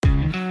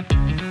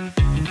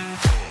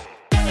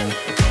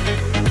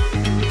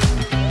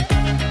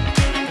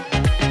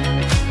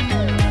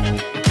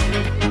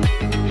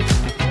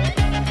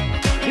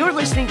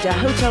to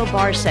Hotel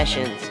Bar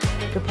Sessions,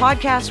 the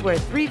podcast where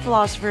three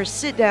philosophers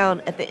sit down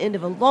at the end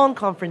of a long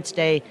conference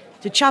day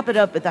to chop it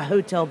up at the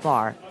hotel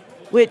bar,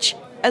 which,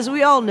 as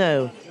we all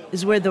know,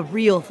 is where the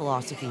real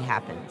philosophy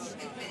happens.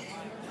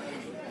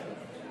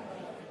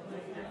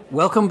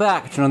 Welcome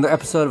back to another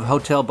episode of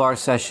Hotel Bar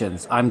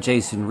Sessions. I'm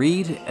Jason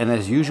Reed, and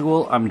as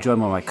usual, I'm joined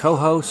by my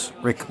co-hosts,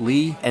 Rick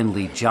Lee and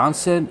Lee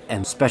Johnson,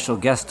 and special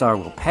guest star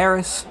Will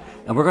Paris,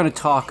 and we're going to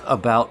talk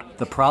about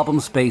the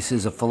problem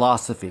spaces of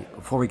philosophy.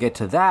 Before we get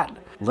to that,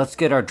 let's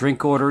get our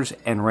drink orders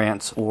and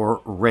rants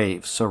or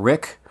raves. So,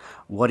 Rick,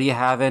 what are you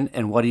having,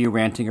 and what are you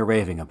ranting or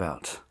raving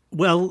about?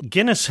 Well,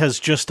 Guinness has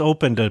just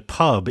opened a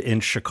pub in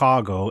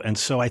Chicago, and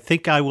so I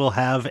think I will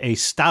have a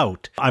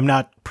stout. I'm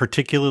not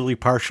particularly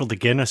partial to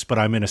Guinness, but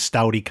I'm in a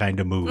stouty kind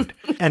of mood.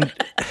 And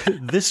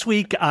this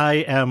week I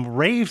am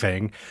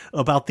raving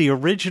about the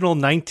original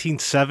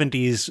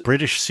 1970s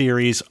British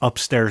series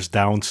Upstairs,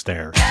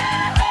 Downstairs.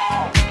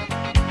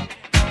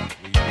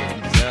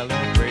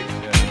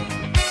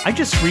 I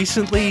just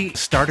recently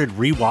started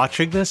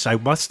rewatching this. I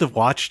must have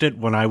watched it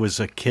when I was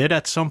a kid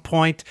at some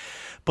point.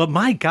 But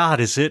my God,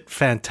 is it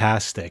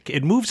fantastic.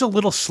 It moves a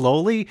little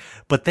slowly,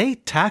 but they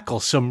tackle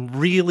some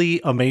really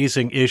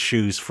amazing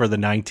issues for the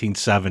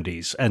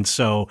 1970s. And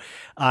so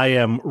I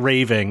am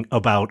raving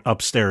about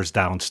Upstairs,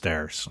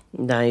 Downstairs.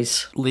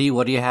 Nice. Lee,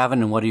 what are you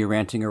having, and what are you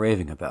ranting or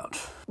raving about?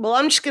 Well,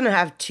 I'm just going to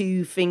have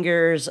 2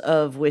 fingers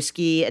of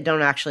whiskey. I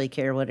don't actually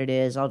care what it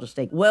is. I'll just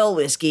take well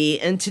whiskey.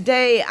 And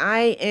today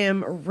I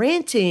am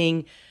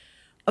ranting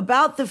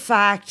about the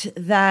fact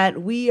that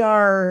we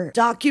are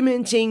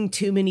documenting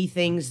too many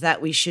things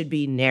that we should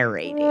be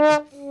narrating.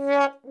 Let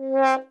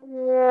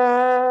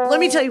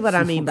me tell you what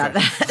I mean by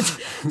that.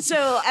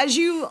 So, as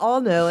you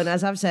all know, and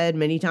as I've said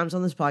many times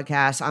on this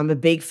podcast, I'm a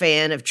big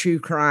fan of true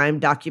crime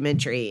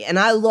documentary, and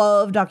I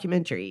love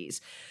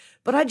documentaries.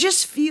 But I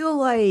just feel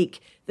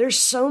like there's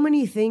so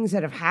many things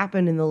that have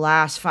happened in the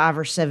last 5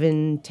 or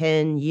 7,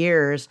 10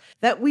 years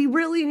that we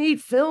really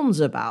need films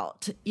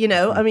about. You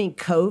know, I mean,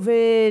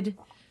 COVID,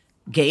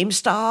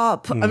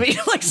 GameStop. I mean,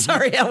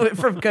 sorry, I went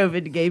from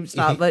COVID to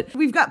GameStop, but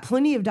we've got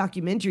plenty of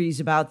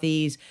documentaries about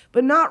these,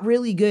 but not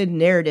really good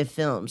narrative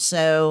films.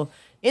 So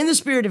in the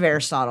spirit of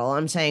Aristotle,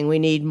 I'm saying we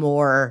need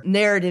more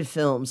narrative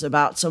films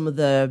about some of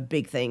the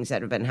big things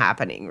that have been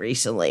happening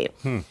recently.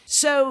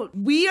 So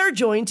we are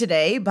joined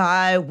today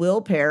by Will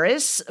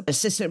Paris,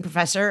 assistant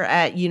professor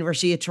at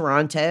University of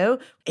Toronto.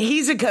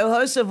 He's a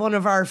co-host of one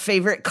of our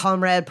favorite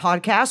comrade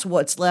podcasts,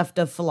 What's Left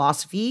of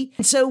Philosophy.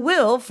 So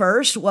Will,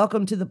 first,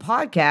 welcome to the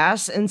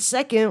podcast. And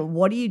second,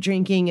 what are you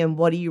drinking and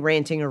what are you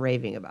ranting or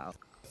raving about?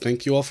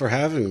 Thank you all for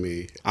having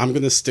me. I'm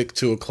going to stick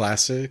to a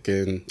classic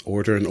and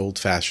order an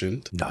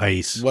old-fashioned.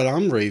 Nice. What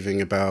I'm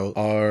raving about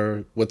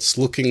are what's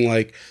looking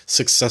like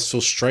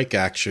successful strike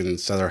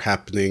actions that are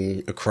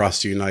happening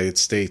across the United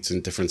States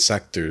in different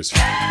sectors.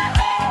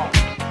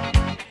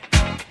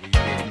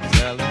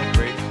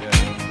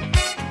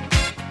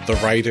 The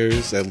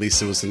writers, at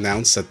least it was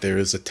announced that there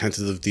is a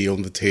tentative deal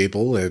on the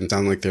table and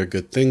sound like there are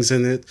good things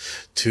in it,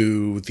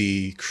 to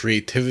the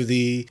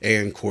creativity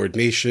and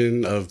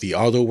coordination of the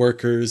auto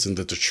workers in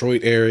the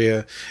Detroit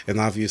area. And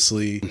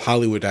obviously,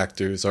 Hollywood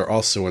actors are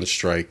also on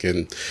strike.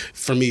 And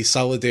for me,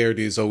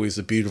 solidarity is always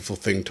a beautiful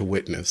thing to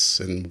witness.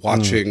 And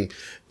watching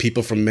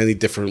people from many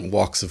different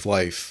walks of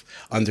life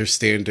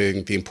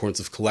understanding the importance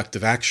of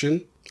collective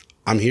action,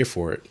 I'm here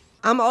for it.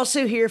 I'm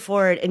also here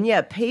for it. And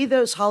yeah, pay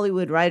those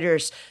Hollywood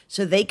writers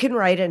so they can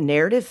write a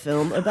narrative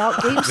film about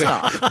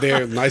GameStop.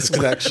 They're nice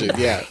connection,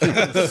 yeah.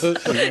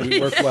 We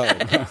work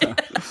well.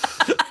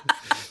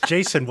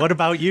 Jason, what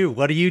about you?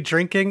 What are you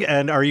drinking,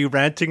 and are you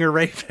ranting or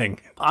raving?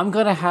 I'm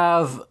going to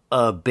have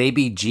a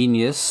Baby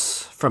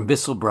Genius from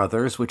Bissell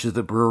Brothers, which is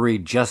the brewery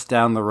just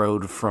down the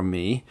road from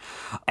me.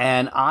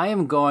 And I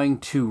am going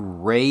to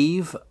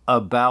rave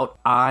about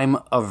I'm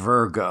a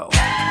Virgo.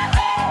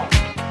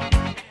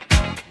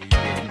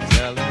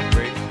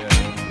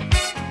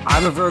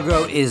 I'm a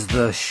Virgo is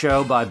the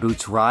show by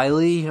Boots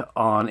Riley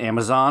on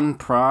Amazon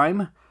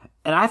Prime.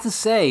 And I have to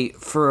say,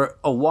 for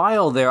a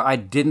while there, I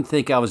didn't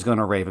think I was going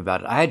to rave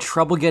about it. I had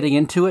trouble getting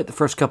into it the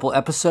first couple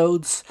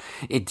episodes.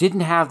 It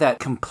didn't have that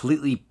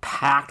completely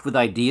packed with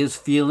ideas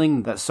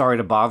feeling that Sorry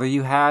to Bother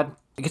You had.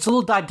 It gets a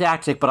little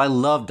didactic, but I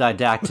love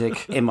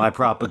didactic in my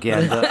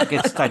propaganda. It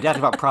gets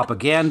didactic about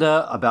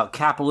propaganda, about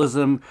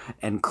capitalism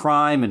and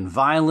crime and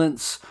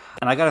violence.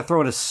 And I got to throw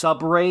in a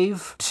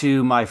sub-rave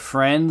to my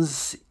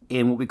friends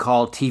in what we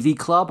call TV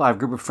Club. I have a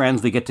group of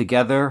friends. We get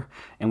together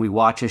and we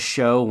watch a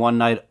show one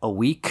night a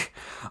week.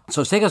 So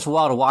it's taken us a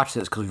while to watch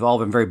this because we've all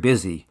been very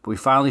busy. But we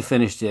finally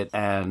finished it,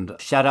 and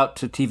shout out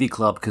to TV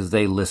Club because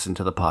they listen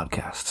to the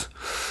podcast.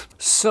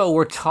 So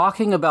we're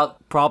talking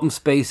about problem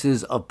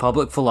spaces of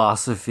public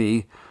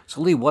philosophy. So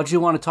Lee, what do you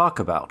want to talk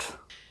about?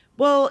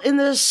 Well, in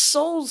The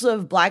Souls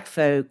of Black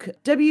Folk,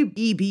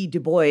 W.E.B. Du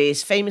Bois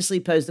famously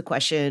posed the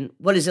question,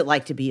 what is it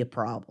like to be a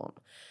problem?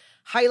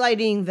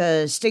 Highlighting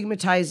the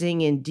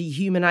stigmatizing and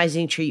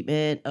dehumanizing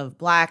treatment of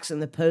Blacks in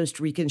the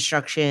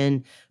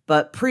post-Reconstruction,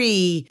 but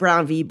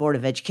pre-Brown v. Board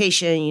of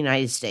Education,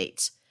 United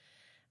States.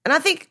 And I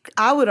think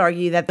I would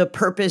argue that the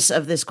purpose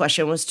of this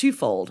question was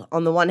twofold.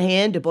 On the one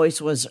hand, Du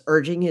Bois was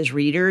urging his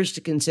readers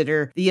to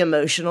consider the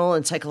emotional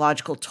and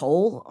psychological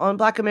toll on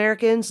Black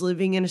Americans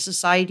living in a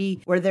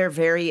society where their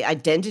very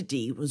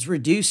identity was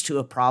reduced to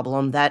a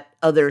problem that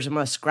others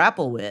must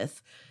grapple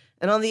with.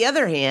 And on the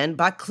other hand,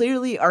 by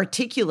clearly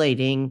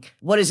articulating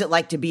what is it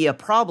like to be a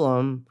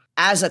problem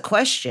as a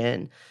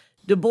question,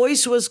 Du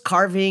Bois was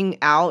carving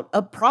out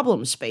a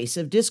problem space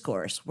of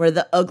discourse where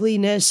the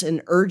ugliness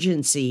and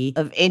urgency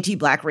of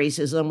anti-Black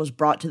racism was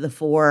brought to the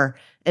fore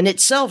and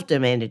itself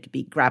demanded to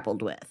be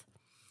grappled with.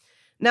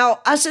 Now,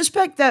 I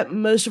suspect that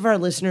most of our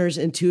listeners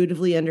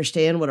intuitively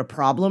understand what a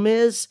problem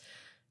is.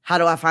 How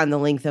do I find the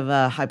length of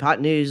a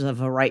hypotenuse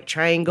of a right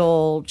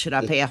triangle? Should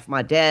I pay off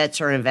my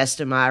debts or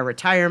invest in my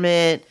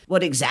retirement?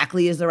 What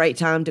exactly is the right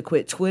time to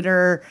quit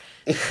Twitter?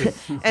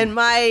 And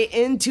my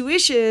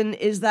intuition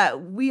is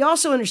that we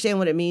also understand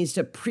what it means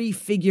to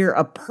prefigure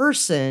a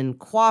person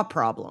qua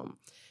problem.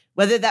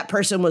 Whether that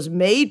person was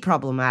made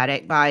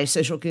problematic by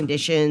social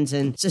conditions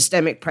and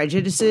systemic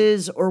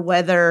prejudices, or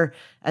whether,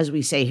 as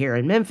we say here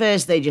in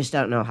Memphis, they just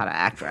don't know how to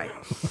act right.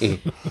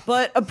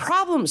 But a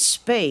problem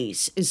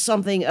space is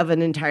something of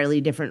an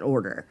entirely different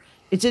order.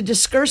 It's a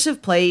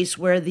discursive place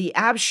where the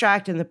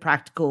abstract and the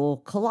practical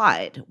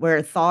collide,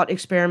 where thought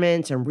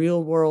experiments and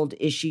real-world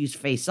issues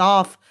face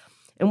off,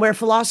 and where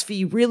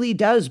philosophy really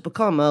does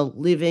become a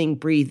living,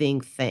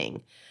 breathing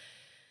thing.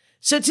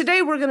 So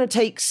today we're going to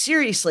take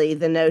seriously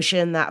the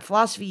notion that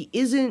philosophy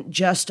isn't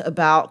just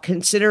about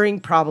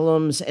considering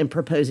problems and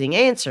proposing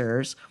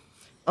answers,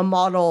 a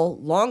model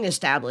long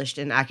established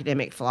in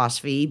academic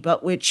philosophy,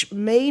 but which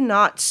may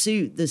not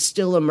suit the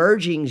still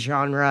emerging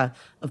genre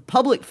of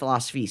public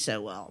philosophy so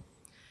well.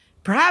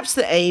 Perhaps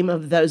the aim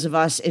of those of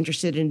us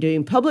interested in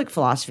doing public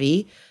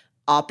philosophy,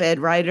 op-ed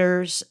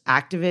writers,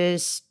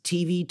 activists,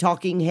 TV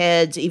talking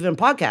heads, even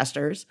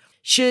podcasters,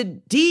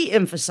 should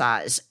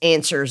de-emphasize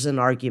answers and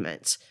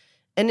arguments,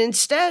 and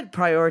instead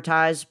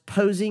prioritize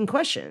posing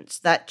questions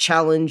that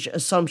challenge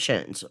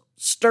assumptions,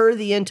 stir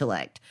the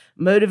intellect,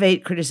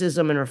 motivate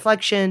criticism and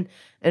reflection,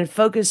 and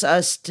focus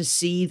us to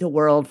see the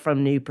world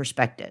from new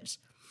perspectives.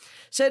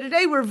 So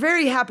today we're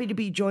very happy to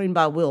be joined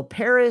by Will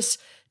Parris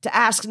to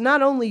ask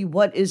not only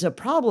what is a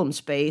problem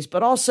space,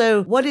 but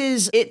also what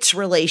is its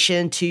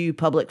relation to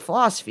public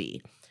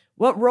philosophy?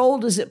 What role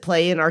does it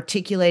play in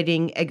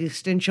articulating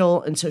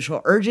existential and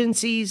social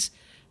urgencies?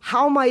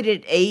 How might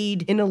it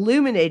aid in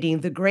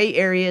illuminating the gray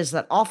areas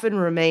that often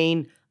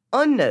remain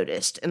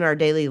unnoticed in our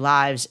daily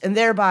lives and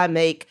thereby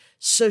make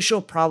social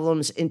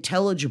problems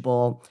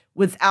intelligible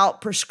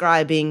without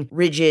prescribing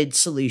rigid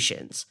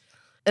solutions?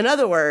 In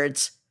other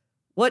words,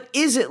 what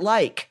is it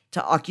like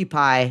to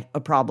occupy a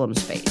problem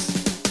space?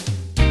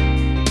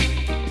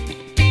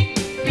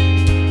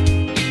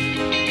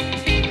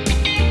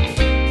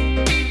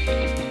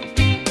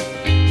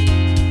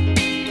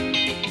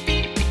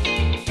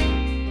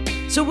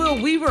 So,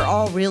 Will, we were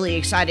all really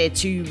excited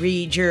to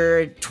read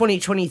your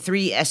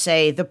 2023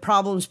 essay, The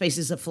Problem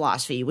Spaces of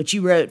Philosophy, which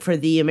you wrote for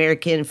the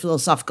American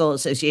Philosophical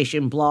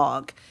Association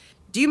blog.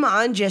 Do you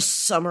mind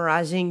just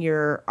summarizing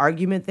your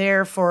argument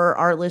there for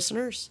our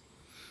listeners?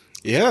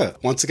 Yeah.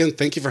 Once again,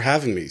 thank you for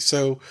having me.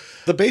 So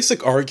the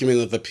basic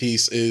argument of the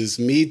piece is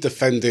me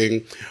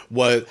defending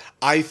what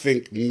I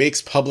think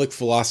makes public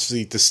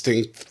philosophy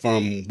distinct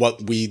from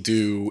what we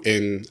do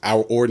in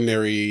our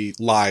ordinary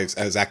lives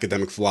as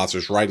academic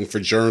philosophers, writing for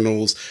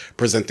journals,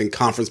 presenting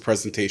conference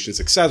presentations,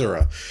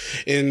 etc.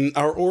 In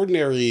our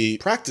ordinary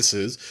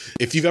practices,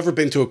 if you've ever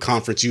been to a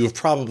conference, you have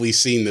probably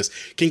seen this,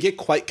 can get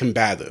quite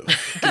combative.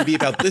 It can be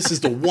about this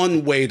is the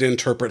one way to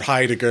interpret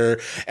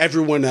Heidegger.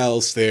 Everyone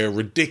else, they're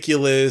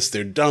ridiculous,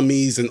 they're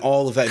dummies, and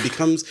all of that. It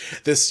becomes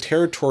this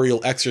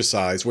territorial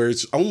exercise where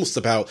it's almost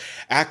about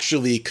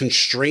actually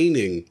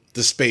constraining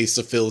the space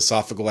of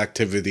philosophical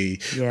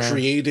activity,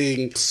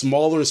 creating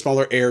smaller and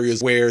smaller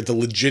areas where the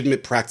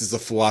legitimate practice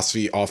of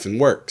philosophy often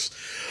works.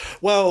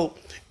 Well,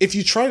 if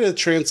you try to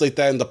translate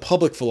that into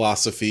public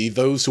philosophy,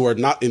 those who are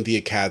not in the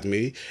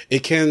academy, it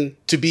can,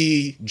 to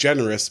be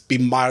generous, be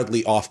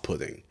mildly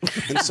off-putting.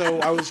 And so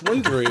I was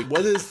wondering,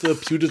 what is the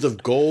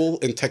putative goal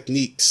and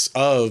techniques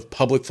of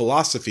public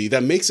philosophy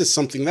that makes it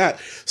something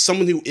that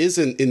someone who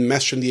isn't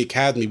enmeshed in the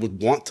academy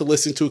would want to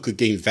listen to, could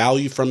gain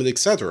value from it,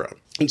 etc.?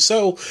 And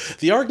so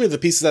the argument of the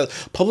piece is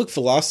that public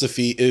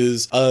philosophy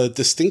is a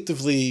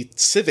distinctively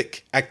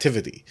civic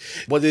activity.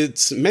 What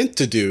it's meant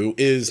to do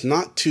is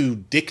not to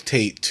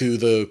dictate to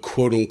the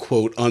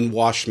quote-unquote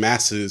unwashed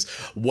masses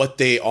what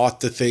they ought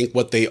to think,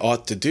 what they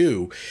ought to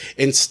do.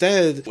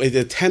 Instead, it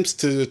attempts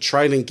to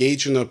try and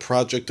engage in a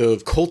project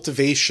of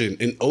cultivation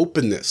and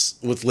openness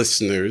with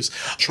listeners,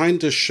 trying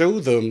to show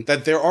them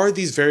that there are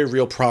these very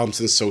real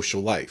problems in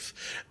social life.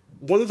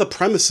 One of the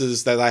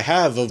premises that I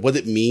have of what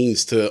it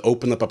means to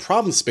open up a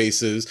problem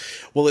space is,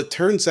 well, it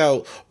turns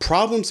out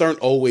problems aren't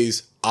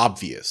always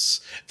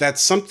obvious, that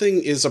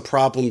something is a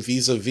problem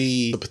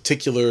vis-a-vis the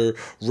particular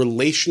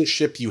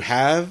relationship you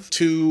have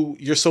to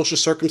your social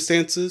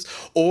circumstances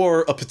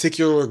or a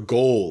particular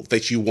goal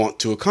that you want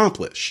to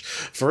accomplish.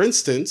 For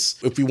instance,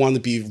 if we want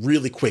to be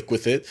really quick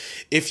with it,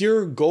 if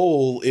your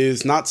goal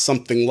is not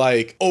something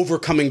like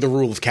overcoming the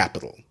rule of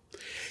capital,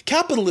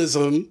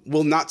 capitalism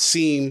will not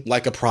seem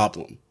like a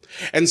problem.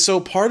 And so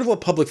part of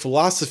what public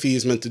philosophy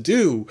is meant to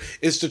do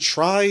is to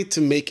try to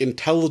make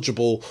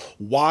intelligible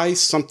why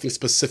something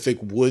specific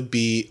would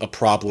be a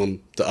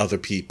problem to other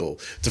people,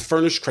 to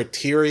furnish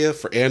criteria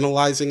for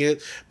analyzing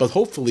it, but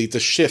hopefully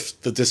to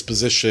shift the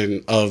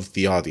disposition of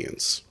the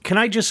audience. Can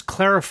I just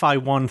clarify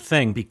one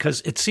thing? Because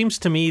it seems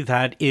to me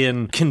that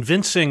in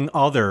convincing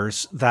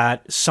others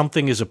that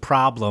something is a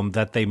problem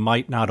that they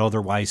might not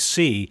otherwise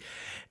see,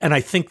 and I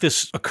think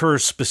this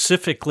occurs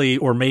specifically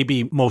or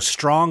maybe most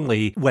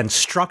strongly when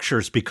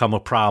structures become a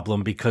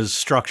problem, because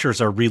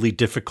structures are really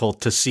difficult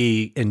to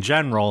see in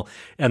general,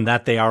 and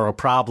that they are a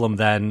problem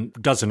then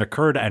doesn't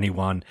occur to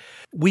anyone.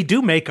 We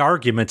do make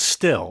arguments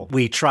still.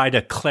 We try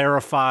to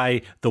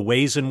clarify the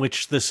ways in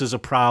which this is a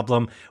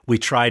problem. We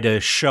try to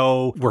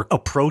show we're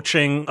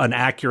approaching an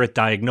accurate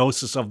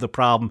diagnosis of the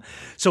problem.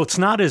 So it's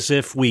not as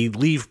if we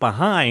leave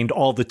behind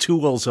all the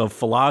tools of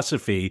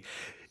philosophy.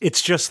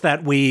 It's just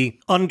that we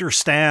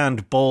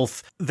understand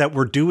both that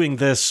we're doing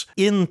this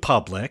in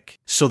public,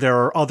 so there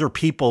are other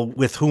people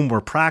with whom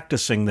we're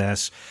practicing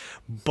this,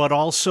 but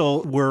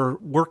also we're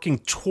working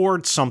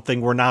towards something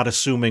we're not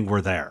assuming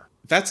we're there.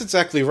 That's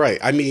exactly right.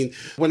 I mean,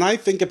 when I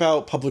think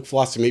about public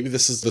philosophy, maybe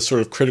this is the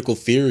sort of critical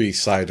theory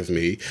side of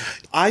me.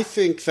 I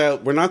think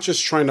that we're not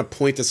just trying to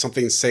point at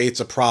something and say it's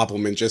a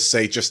problem and just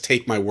say, just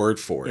take my word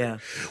for it. Yeah.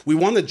 We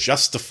want to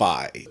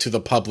justify to the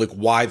public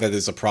why that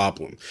is a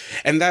problem.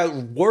 And that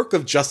work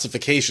of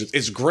justification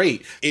is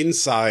great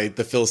inside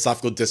the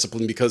philosophical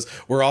discipline because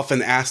we're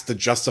often asked to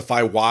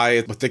justify why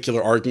a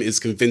particular argument is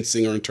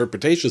convincing or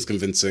interpretation is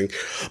convincing.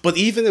 But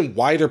even in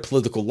wider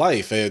political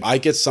life, and I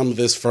get some of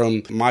this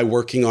from my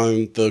working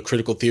on the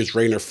critical theory's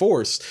Reign or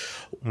Force,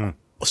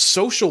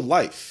 social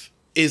life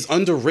is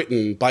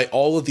underwritten by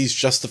all of these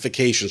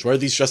justifications, where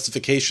these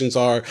justifications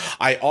are,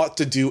 I ought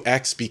to do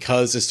X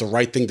because it's the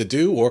right thing to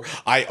do, or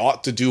I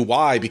ought to do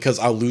Y because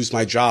I'll lose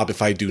my job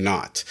if I do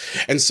not.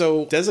 And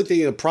so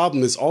designating a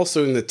problem is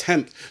also an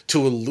attempt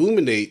to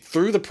illuminate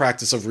through the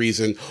practice of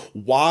reason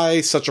why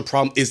such a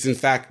problem is in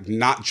fact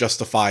not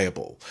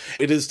justifiable.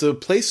 It is to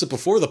place it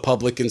before the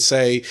public and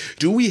say,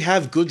 do we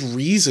have good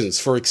reasons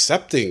for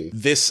accepting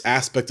this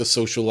aspect of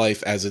social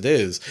life as it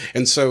is?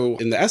 And so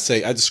in the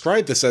essay, I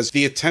described this as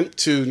the attempt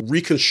to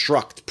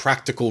reconstruct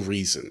practical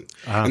reason.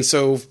 And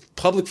so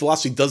public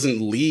philosophy doesn't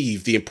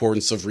leave the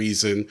importance of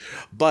reason,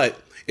 but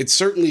it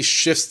certainly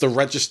shifts the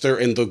register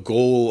and the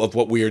goal of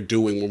what we are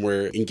doing when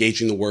we're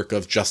engaging the work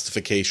of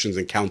justifications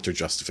and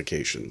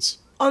counter-justifications.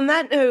 On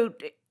that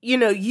note, you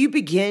know, you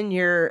begin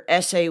your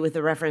essay with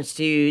a reference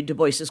to Du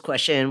Bois's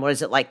question, what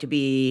is it like to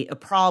be a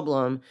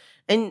problem?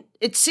 And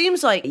it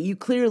seems like you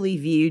clearly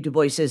view Du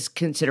Bois's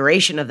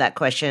consideration of that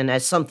question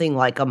as something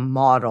like a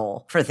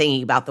model for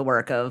thinking about the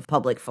work of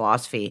public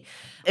philosophy.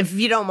 If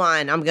you don't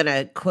mind, I'm going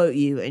to quote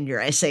you in your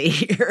essay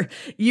here.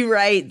 You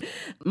write,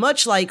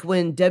 much like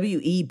when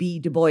W.E.B.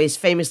 Du Bois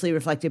famously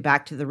reflected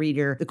back to the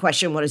reader the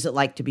question, what is it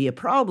like to be a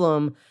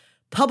problem?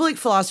 Public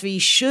philosophy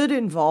should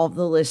involve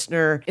the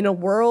listener in a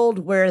world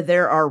where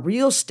there are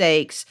real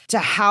stakes to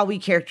how we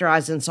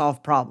characterize and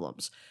solve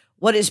problems.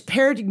 What is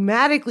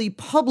paradigmatically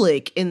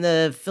public in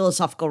the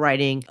philosophical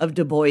writing of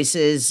Du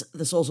Bois's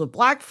The Souls of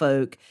Black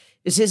Folk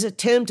is his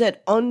attempt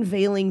at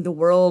unveiling the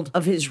world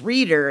of his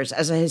readers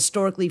as a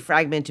historically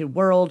fragmented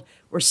world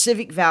where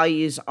civic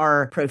values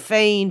are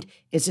profaned,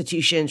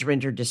 institutions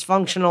rendered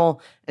dysfunctional,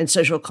 and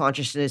social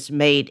consciousness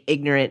made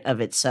ignorant of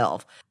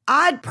itself.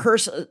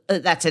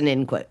 That's an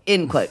end quote.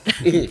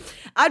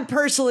 I'd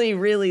personally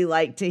really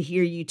like to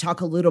hear you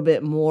talk a little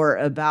bit more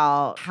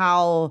about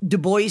how Du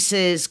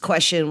Bois's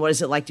question, what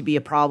is it like to be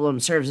a problem,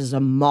 serves as a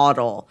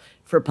model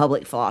for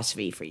public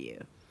philosophy for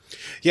you.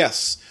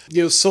 Yes.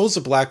 You know, Souls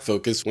of Black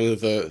Folk is one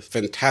of the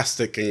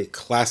fantastic and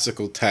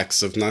classical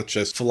texts of not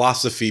just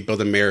philosophy, but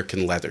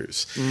American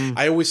letters.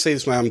 I always say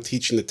this when I'm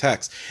teaching the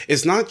text.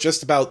 It's not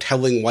just about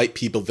telling white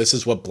people this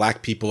is what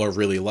black people are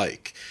really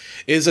like.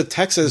 It is a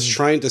text that is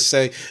trying to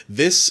say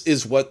this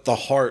is what the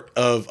heart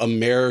of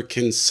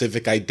American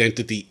civic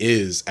identity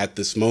is at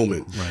this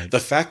moment. Right.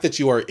 The fact that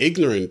you are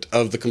ignorant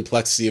of the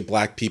complexity of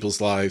black people's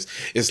lives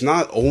is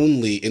not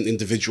only an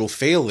individual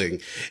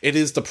failing, it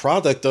is the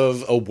product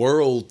of a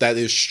world that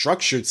is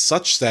structured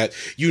such that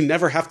you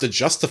never have to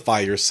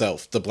justify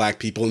yourself to black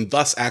people and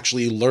thus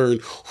actually learn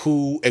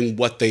who and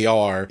what they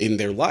are in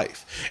their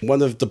life.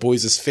 One of Du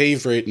Bois's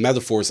favorite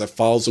metaphors that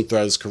follows him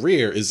throughout his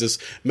career is this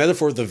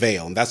metaphor of the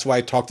veil. And that's why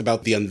I talked about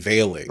the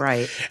unveiling.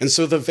 Right. And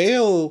so the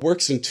veil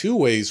works in two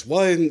ways.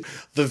 One,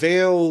 the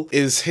veil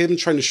is him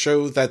trying to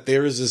show that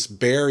there is this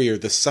barrier,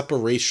 this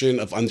separation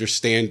of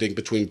understanding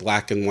between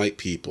black and white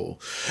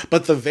people.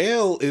 But the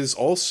veil is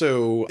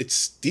also,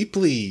 it's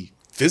deeply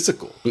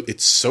physical,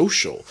 it's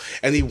social.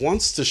 And he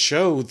wants to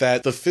show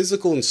that the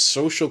physical and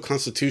social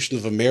constitution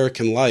of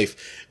American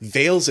life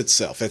veils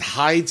itself, it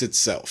hides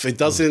itself. It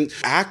doesn't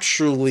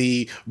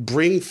actually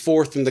bring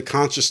forth into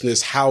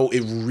consciousness how it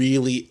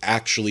really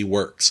actually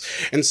works.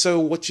 And so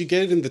what you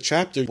get in the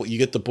chapter, you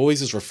get Du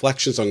Bois's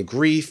reflections on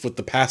grief with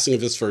the passing of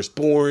his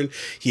firstborn.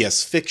 He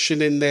has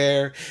fiction in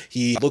there.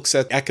 He looks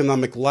at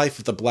economic life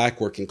of the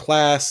Black working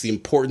class, the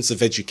importance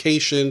of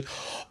education.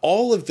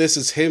 All of this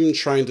is him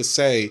trying to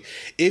say,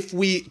 if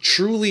we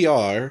truly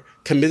are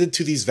committed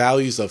to these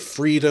values of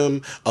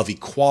freedom, of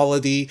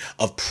equality,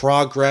 of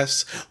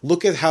progress,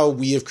 look at how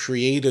we have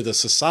created a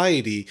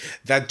society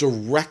that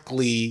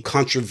directly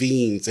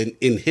contravenes and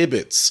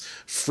inhibits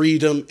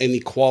freedom and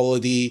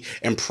equality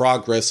and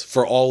progress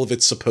for all of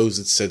its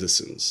supposed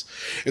citizens.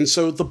 And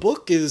so the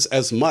book is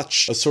as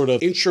much a sort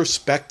of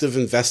introspective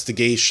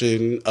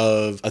investigation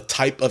of a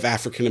type of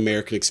African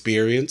American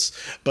experience,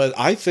 but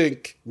I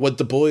think what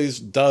Du Bois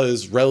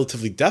does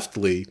relatively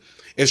deftly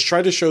is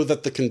try to show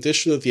that the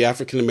condition of the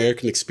African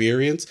American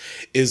experience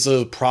is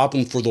a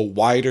problem for the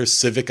wider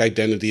civic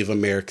identity of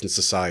American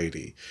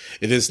society.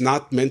 It is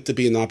not meant to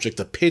be an object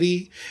of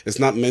pity. It's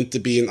not meant to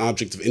be an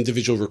object of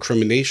individual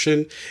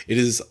recrimination. It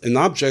is an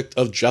object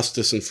of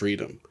justice and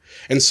freedom.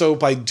 And so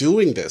by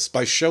doing this,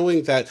 by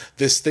showing that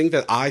this thing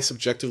that I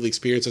subjectively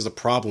experience as a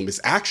problem is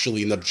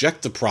actually an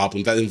objective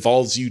problem that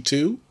involves you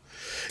too,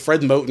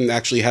 Fred Moten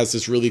actually has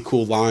this really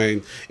cool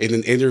line in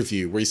an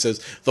interview where he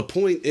says, the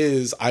point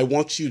is, I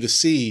want you to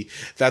see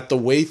that the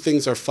way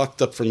things are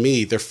fucked up for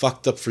me, they're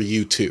fucked up for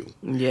you too.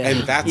 Yeah. And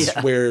that's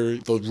where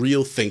the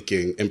real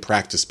thinking and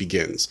practice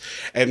begins.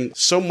 And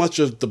so much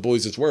of Du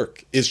Bois's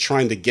work is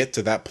trying to get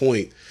to that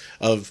point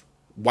of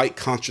white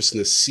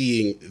consciousness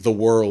seeing the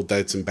world that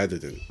it's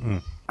embedded in.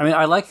 Mm. I mean,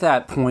 I like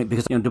that point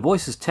because, Du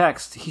Bois's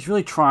text, he's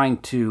really trying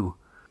to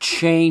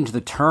change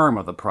the term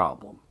of the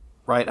problem.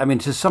 Right. I mean,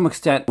 to some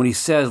extent, when he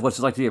says what's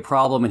it like to be a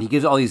problem, and he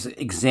gives all these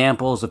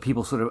examples of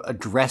people sort of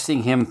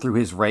addressing him through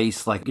his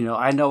race, like,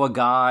 I know a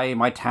guy in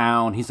my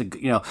town, he's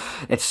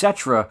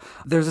etc.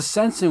 There's a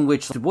sense in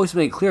which Du Bois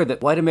made it clear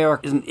that white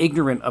America isn't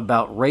ignorant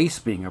about race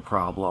being a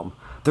problem.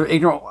 They're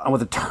ignorant on what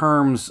the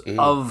terms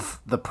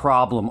of the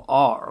problem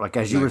are. Like,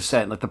 as you were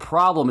saying, like, the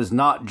problem is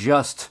not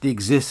just the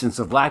existence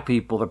of Black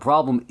people. The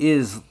problem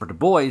is, for Du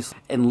Bois,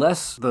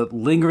 unless the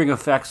lingering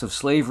effects of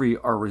slavery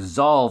are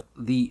resolved,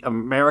 the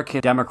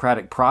American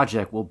democratic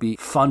project will be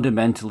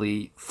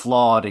fundamentally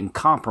flawed and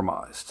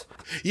compromised.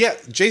 Yeah,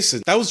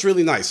 Jason, that was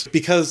really nice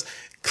because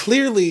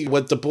clearly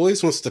what Du Bois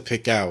wants to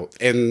pick out,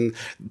 and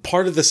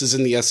part of this is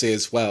in the essay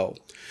as well,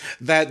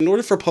 that in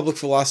order for public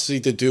philosophy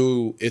to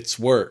do its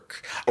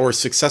work or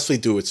successfully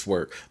do its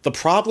work, the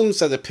problems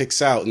that it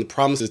picks out and the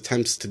problems it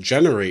attempts to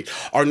generate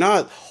are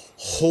not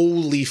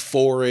wholly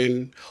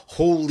foreign,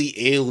 wholly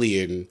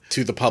alien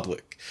to the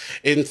public.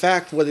 In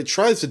fact, what it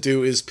tries to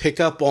do is pick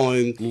up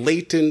on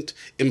latent,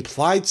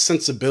 implied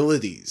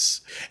sensibilities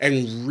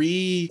and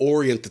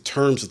reorient the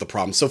terms of the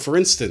problem. So, for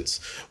instance,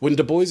 when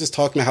Du Bois is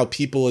talking about how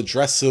people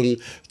address him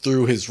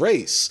through his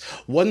race,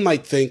 one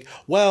might think,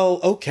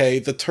 well, okay,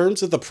 the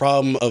terms of the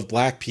problem of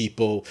Black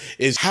people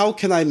is how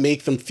can I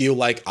make them feel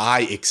like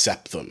I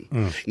accept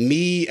them?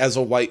 Me as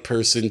a white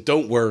person,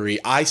 don't worry,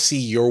 I see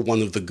you're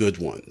one of the good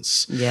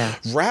ones. Yeah.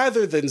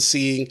 Rather than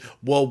seeing,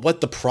 well,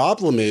 what the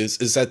problem is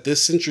that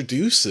this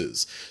introduces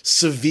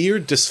severe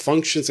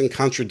dysfunctions and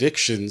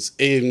contradictions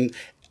in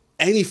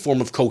any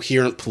form of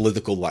coherent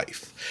political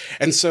life.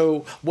 And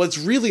so what's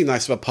really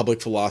nice about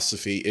public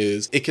philosophy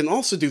is it can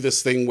also do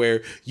this thing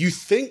where you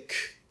think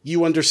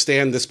you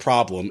understand this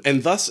problem,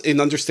 and thus in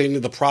understanding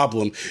the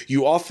problem,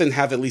 you often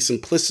have at least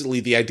implicitly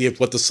the idea of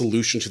what the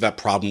solution to that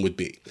problem would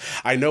be.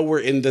 I know we're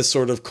in this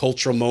sort of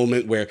cultural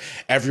moment where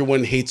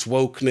everyone hates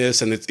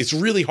wokeness and it's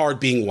really hard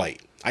being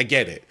white. I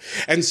get it.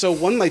 And so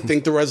one might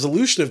think the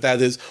resolution of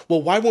that is,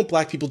 well, why won't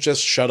Black people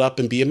just shut up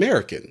and be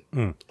American?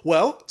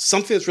 Well,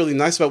 something that's really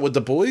nice about what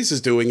Du Bois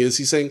is doing is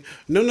he's saying,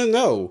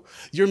 no,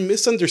 you're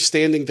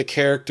misunderstanding the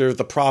character of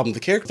the problem. The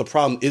character of the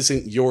problem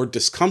isn't your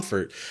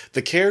discomfort.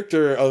 The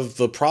character of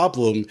the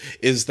problem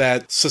is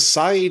that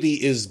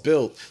society is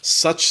built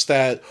such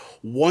that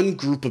one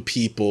group of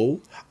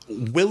people,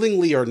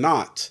 willingly or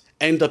not,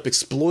 end up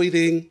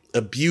exploiting,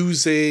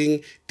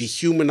 abusing,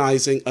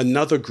 dehumanizing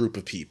another group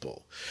of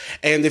people.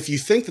 And if you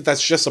think that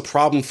that's just a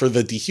problem for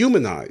the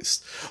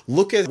dehumanized,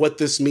 look at what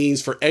this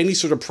means for any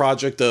sort of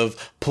project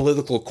of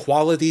political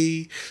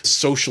equality,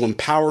 social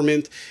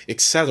empowerment,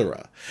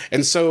 etc.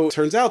 And so it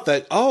turns out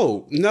that,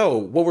 oh, no,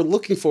 what we're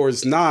looking for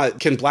is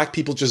not, can Black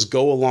people just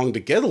go along to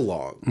get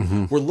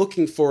along? We're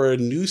looking for a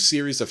new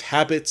series of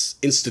habits,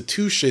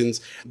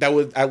 institutions that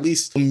would at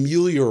least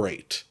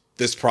ameliorate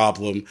this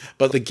problem.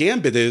 But the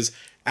gambit is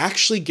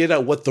actually get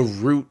at what the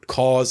root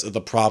cause of the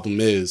problem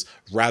is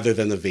rather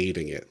than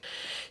evading it.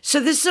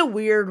 So this is a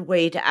weird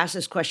way to ask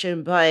this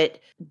question, but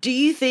do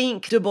you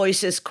think Du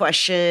Bois's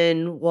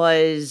question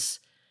was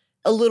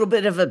a little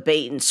bit of a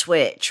bait and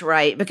switch,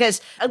 right? Because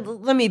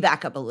let me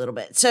back up a little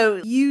bit. So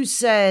you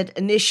said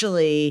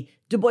initially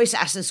Du Bois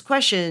asked this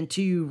question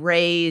to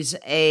raise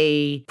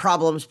a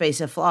problem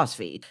space of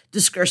philosophy,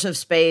 discursive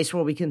space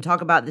where we can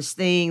talk about this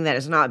thing that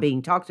is not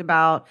being talked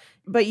about.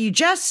 But you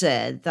just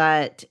said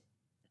that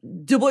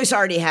Du Bois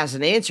already has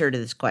an answer to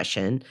this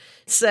question.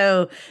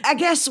 So I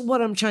guess what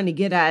I'm trying to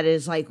get at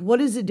is like, what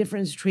is the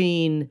difference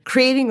between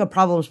creating a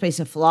problem space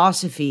of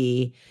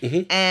philosophy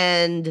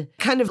and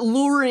kind of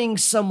luring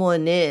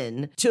someone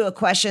in to a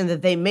question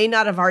that they may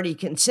not have already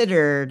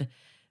considered,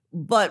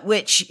 but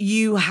which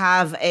you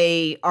have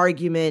a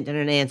argument and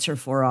an answer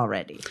for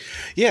already?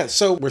 Yeah,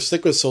 so we're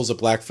sticking with Souls of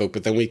Black Folk,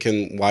 but then we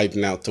can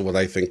widen out to what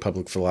I think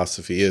public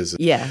philosophy is.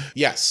 Yeah.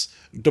 Yes.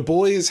 Du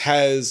Bois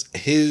has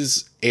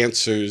his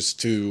answers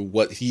to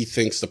what he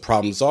thinks the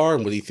problems are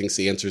and what he thinks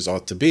the answers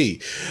ought to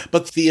be.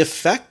 But the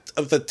effect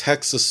of the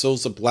text of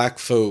Souls of Black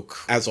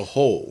Folk as a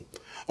whole,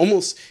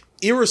 almost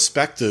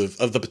irrespective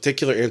of the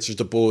particular answers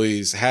Du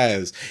Bois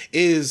has,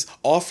 is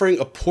offering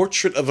a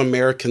portrait of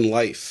American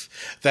life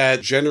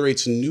that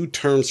generates new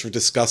terms for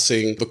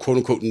discussing the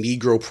quote-unquote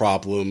Negro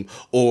problem,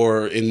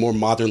 or in more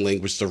modern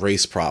language, the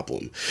race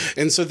problem.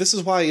 And so this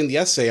is why in the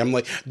essay, I'm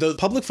like, the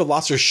public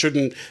philosophers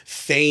shouldn't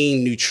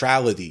feign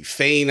neutrality,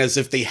 feign as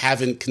if they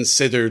haven't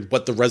considered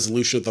what the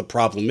resolution of the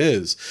problem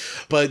is.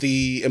 But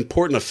the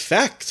important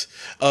effect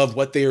of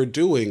what they are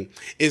doing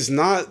is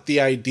not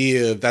the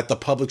idea that the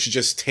public should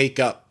just take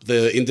up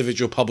the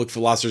individual public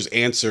philosopher's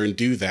answer and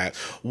do that.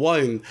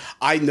 One,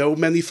 I know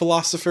many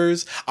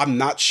philosophers. I'm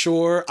not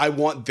sure I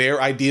want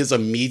their ideas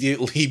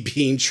immediately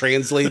being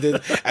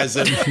translated as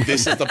if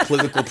this is the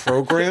political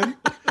program.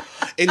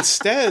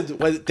 Instead,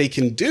 what they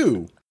can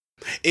do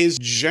is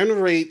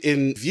generate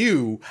in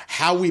view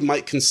how we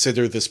might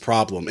consider this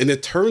problem. And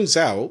it turns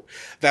out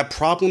that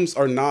problems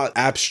are not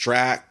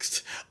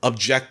abstract,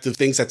 objective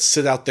things that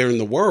sit out there in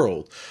the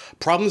world.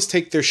 Problems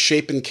take their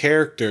shape and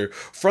character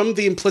from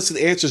the implicit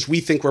answers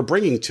we think we're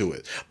bringing to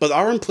it. But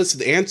our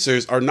implicit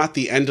answers are not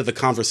the end of the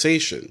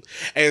conversation.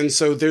 And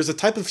so there's a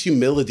type of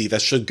humility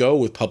that should go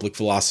with public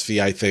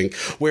philosophy, I think,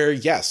 where,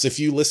 yes, if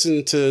you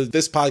listen to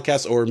this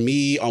podcast or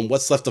me on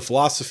What's Left of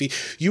Philosophy,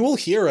 you will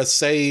hear us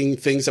saying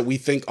things that we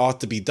think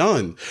ought to be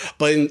done.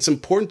 But it's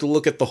important to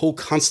look at the whole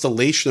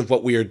constellation of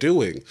what we are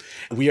doing.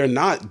 We are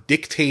not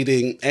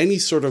dictating any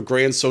sort of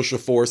grand social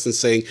force and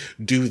saying,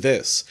 do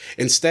this.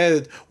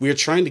 Instead, we are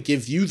trying to give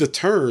you the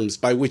terms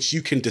by which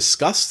you can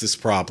discuss this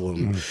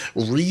problem,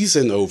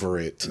 reason over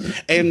it.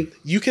 And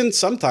you can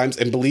sometimes,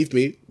 and believe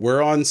me,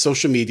 we're on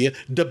social media,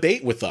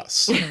 debate with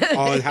us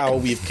on how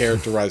we've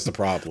characterized the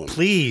problem.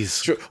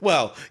 Please. Sure.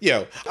 Well,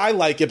 I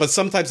like it, but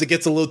sometimes it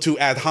gets a little too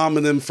ad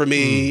hominem for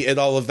me and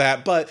all of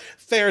that. But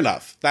fair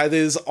enough. That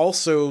is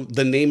also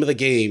the name of the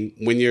game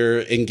when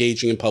you're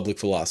engaging in public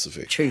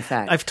philosophy. True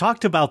fact. I've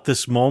talked about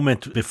this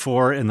moment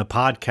before in the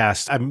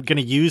podcast. I'm going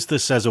to use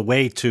this as a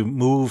way to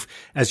move,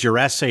 as your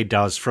essay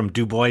does, from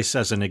Du Bois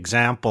as an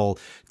example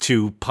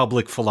to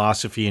public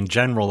philosophy in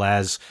general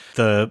as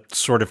the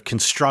sort of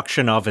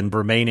construction of and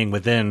remaining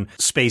within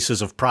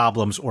spaces of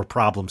problems or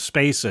problem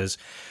spaces.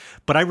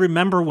 But I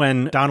remember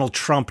when Donald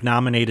Trump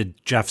nominated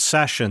Jeff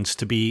Sessions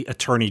to be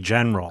Attorney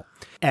General,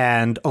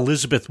 and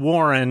Elizabeth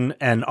Warren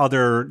and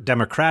other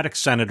Democratic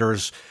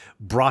senators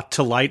brought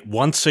to light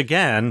once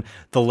again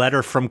the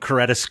letter from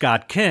Coretta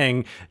Scott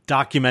King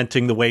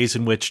documenting the ways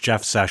in which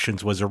Jeff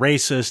Sessions was a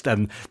racist.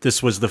 And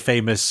this was the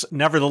famous,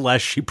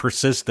 nevertheless, she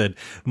persisted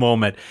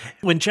moment.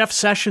 When Jeff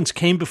Sessions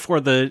came before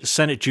the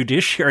Senate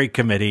Judiciary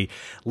Committee,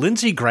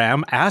 Lindsey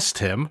Graham asked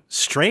him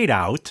straight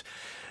out,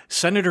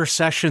 Senator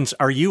Sessions,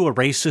 are you a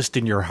racist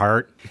in your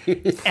heart?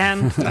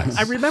 And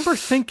I remember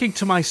thinking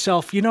to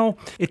myself,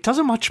 it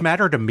doesn't much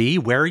matter to me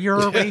where you're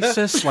a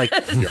racist. Like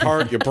your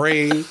heart, your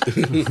brain.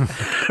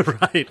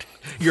 Right.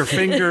 Your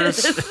fingers.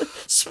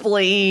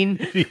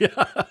 Spleen.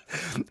 Yeah.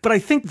 But I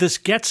think this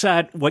gets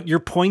at what you're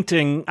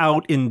pointing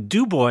out in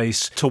Du Bois,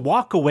 to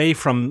walk away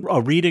from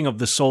a reading of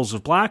the Souls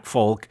of Black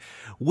Folk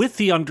with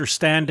the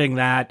understanding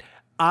that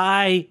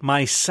I,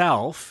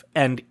 myself,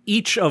 and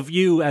each of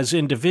you as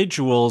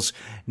individuals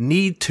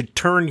need to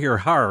turn your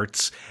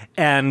hearts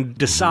and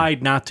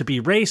decide not to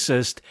be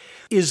racist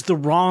is the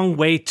wrong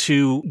way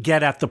to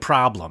get at the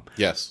problem.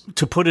 Yes.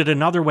 To put it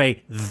another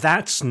way,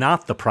 that's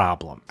not the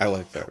problem. I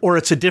like that. Or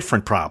it's a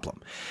different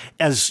problem.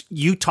 As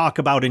you talk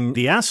about in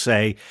the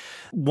essay,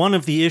 one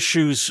of the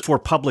issues for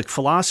public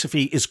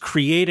philosophy is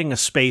creating a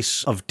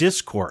space of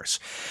discourse.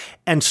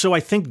 And so I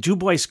think Du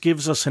Bois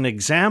gives us an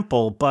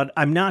example, but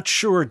I'm not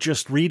sure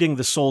just reading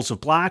The Souls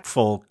of Black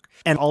Folk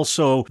and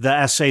also the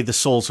essay, The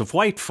Souls of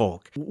White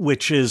Folk,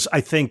 which is,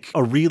 I think,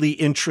 a really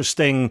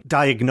interesting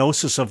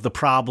diagnosis of the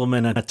problem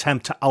and an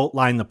attempt to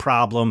outline the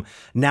problem,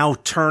 now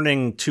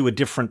turning to a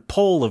different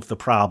pole of the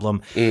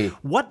problem.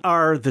 What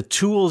are the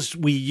tools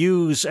we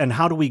use and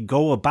how do we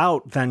go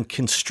about then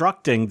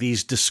constructing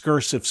these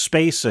discursive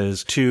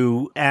spaces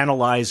to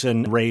analyze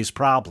and raise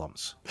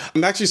problems?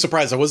 I'm actually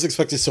surprised. I wasn't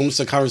expecting so much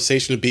of the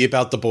conversation to be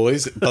about Du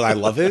Bois, but I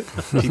love it.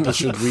 People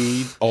should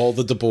read all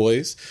the Du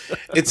Bois.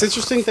 It's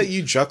interesting that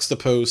you juxtapose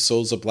juxtapose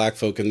Souls of Black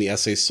Folk and the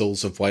essay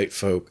Souls of White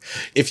Folk.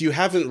 If you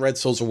haven't read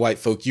Souls of White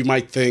Folk, you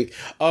might think,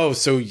 oh,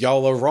 so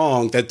y'all are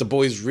wrong, that Du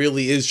Bois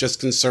really is just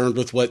concerned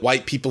with what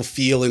white people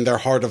feel in their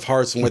heart of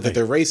hearts and whether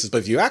they're racist. But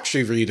if you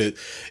actually read it,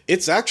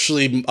 it's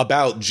actually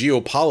about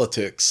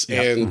geopolitics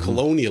and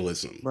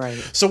colonialism. Right.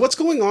 So what's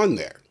going on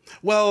there?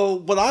 Well,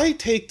 what I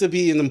take to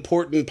be an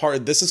important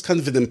part, this is kind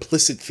of an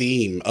implicit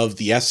theme of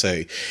the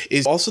essay,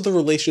 is also the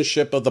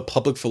relationship of the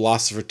public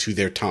philosopher to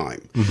their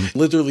time,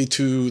 literally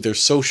to their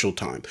social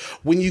time.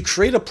 When you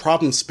create a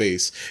problem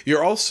space,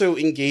 you're also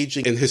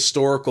engaging in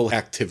historical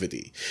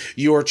activity.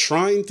 You are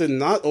trying to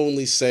not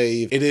only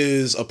say it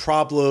is a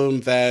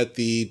problem that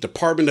the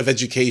Department of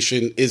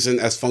Education isn't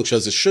as functional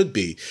as it should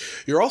be,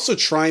 you're also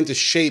trying to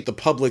shape the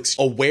public's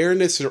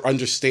awareness or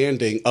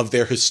understanding of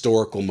their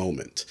historical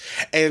moment.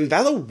 And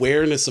that awareness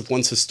of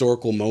one's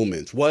historical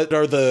moment. What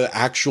are the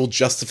actual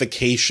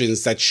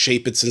justifications that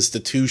shape its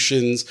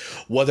institutions?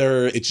 What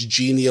are its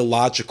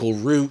genealogical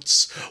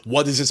roots?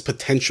 What is its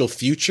potential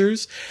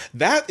futures?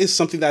 That is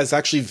something that is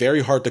actually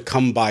very hard to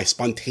come by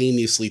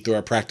spontaneously through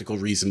our practical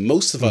reason.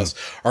 Most of us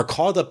are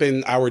caught up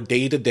in our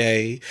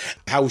day-to-day,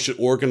 how we should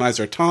organize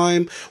our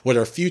time, what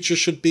our future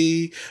should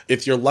be.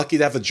 If you're lucky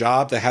to have a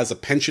job that has a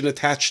pension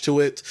attached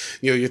to it,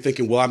 you're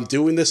thinking, well, I'm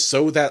doing this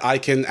so that I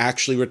can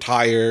actually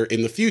retire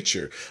in the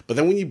future. But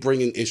then when you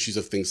bring in issues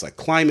of things like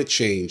climate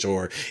change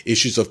or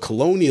issues of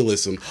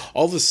colonialism,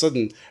 all of a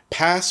sudden,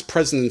 past,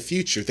 present, and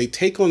future, they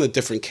take on a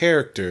different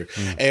character.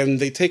 And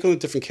they take on a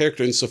different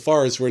character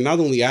insofar as we're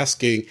not only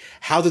asking,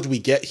 how did we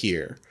get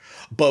here,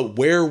 but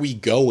where are we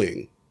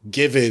going?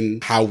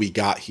 Given how we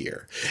got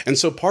here. And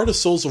so part of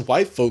Souls of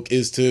White Folk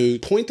is to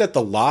point at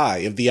the lie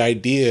of the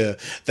idea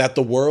that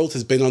the world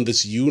has been on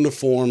this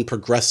uniform,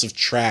 progressive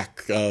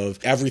track of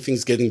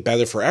everything's getting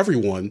better for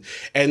everyone.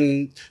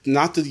 And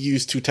not to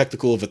use too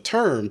technical of a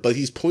term, but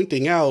he's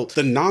pointing out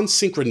the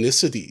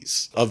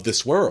non-synchronicities of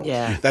this world.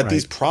 That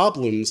these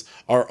problems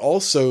are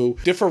also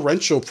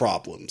differential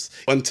problems.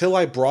 Until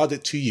I brought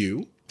it to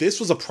you, this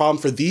was a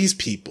problem for these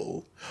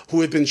people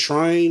who had been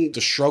trying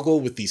to struggle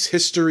with these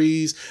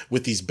histories,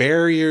 with these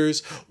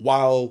barriers,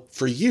 while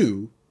for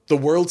you, the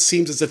world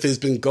seems as if it's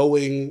been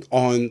going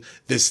on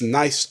this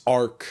nice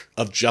arc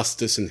of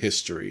justice and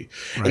history.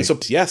 Right. And so,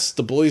 yes,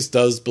 Du Bois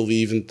does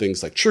believe in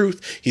things like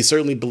truth. He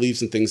certainly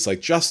believes in things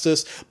like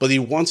justice, but he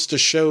wants to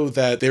show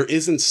that there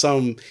isn't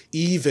some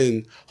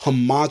even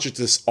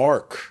homogeneous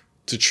arc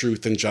to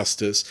truth and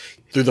justice.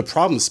 Through the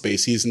problem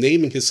space, he's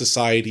naming his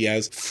society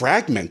as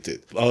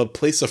fragmented, a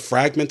place of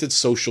fragmented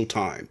social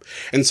time.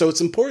 And so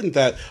it's important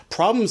that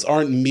problems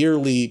aren't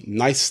merely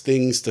nice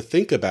things to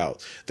think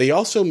about. They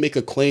also make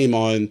a claim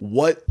on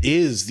what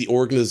is the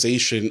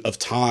organization of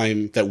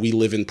time that we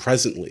live in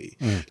presently.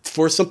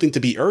 For something to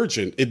be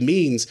urgent, it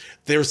means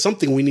there's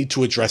something we need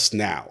to address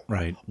now.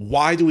 Right.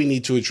 Why do we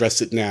need to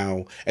address it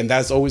now? And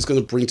that's always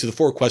going to bring to the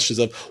fore questions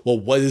of, well,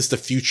 what is the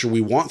future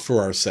we want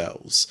for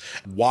ourselves?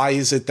 Why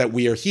is it that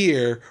we are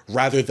here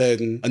rather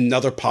than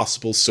another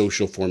possible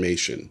social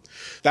formation?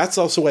 That's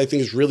also what I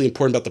think is really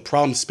important about the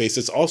problem space.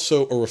 It's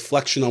also a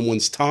reflection on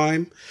one's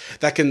time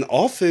that can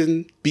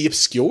often be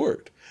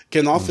obscured,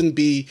 can often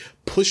be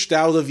pushed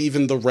out of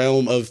even the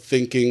realm of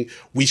thinking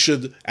we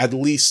should at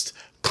least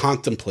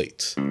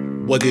contemplate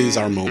what is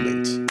our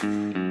moment.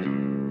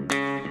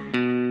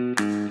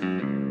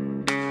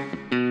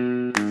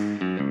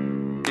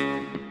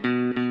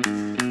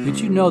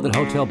 Did you know that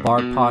Hotel Bar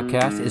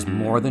Podcast is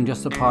more than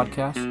just a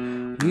podcast?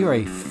 We are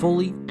a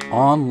fully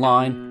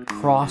online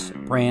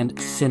cross-brand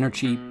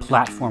synergy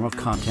platform of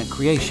content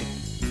creation.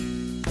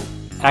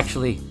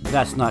 Actually,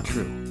 that's not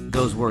true.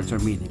 Those words are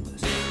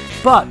meaningless.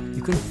 But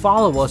you can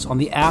follow us on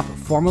the app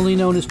formerly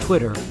known as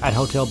Twitter at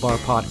Hotel Bar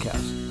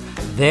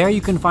Podcast. There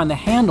you can find the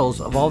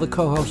handles of all the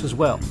co-hosts as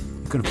well.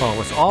 You can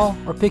follow us all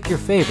or pick your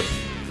favorite.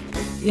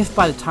 If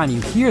by the time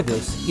you hear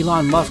this,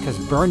 Elon Musk has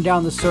burned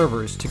down the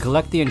servers to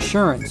collect the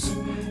insurance,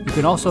 you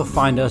can also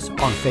find us on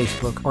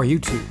Facebook or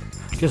YouTube.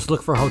 Just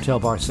look for Hotel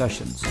Bar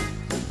Sessions.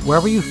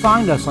 Wherever you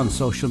find us on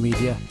social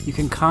media, you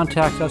can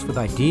contact us with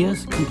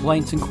ideas,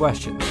 complaints, and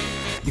questions.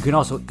 You can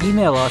also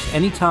email us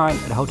anytime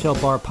at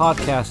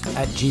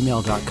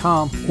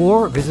hotelbarpodcast@gmail.com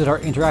or visit our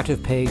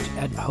interactive page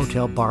at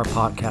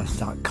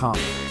hotelbarpodcast.com.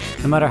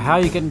 No matter how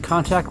you get in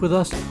contact with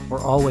us,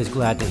 we're always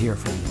glad to hear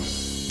from you.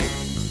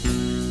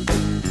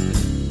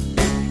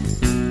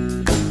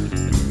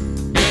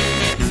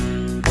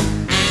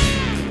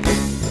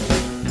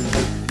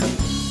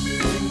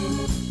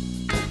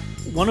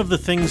 One of the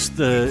things,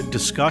 the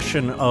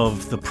discussion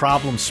of the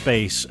problem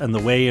space and the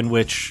way in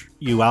which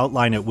you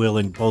outline it, Will,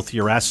 in both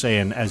your essay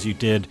and as you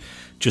did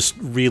just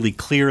really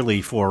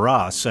clearly for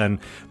us. And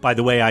by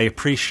the way, I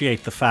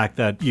appreciate the fact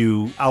that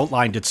you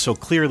outlined it so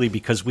clearly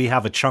because we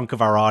have a chunk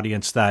of our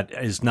audience that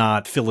is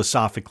not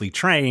philosophically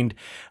trained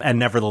and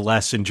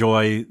nevertheless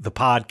enjoy the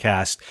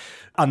podcast.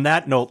 On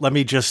that note, let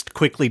me just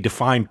quickly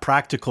define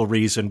practical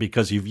reason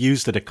because you've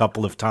used it a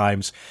couple of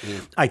times.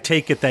 I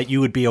take it that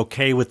you would be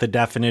okay with the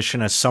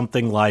definition as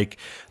something like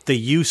the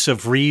use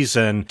of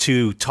reason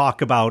to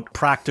talk about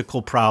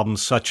practical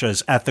problems such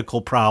as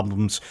ethical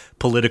problems,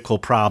 political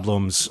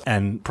problems,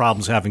 and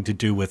problems having to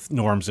do with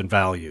norms and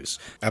values.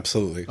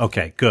 Absolutely.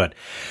 Okay, good.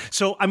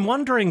 So I'm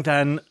wondering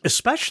then,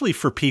 especially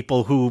for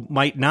people who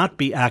might not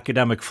be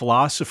academic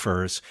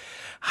philosophers,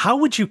 how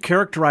would you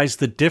characterize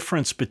the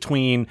difference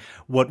between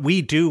what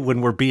we do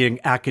when we're being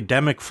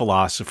academic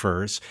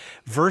philosophers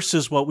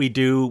versus what we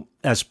do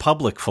as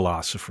public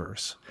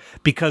philosophers?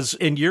 Because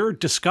in your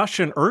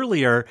discussion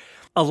earlier,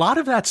 a lot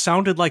of that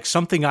sounded like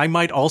something I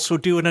might also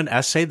do in an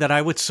essay that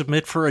I would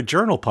submit for a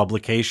journal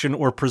publication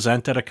or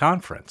present at a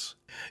conference.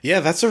 Yeah,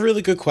 that's a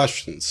really good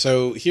question.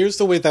 So here's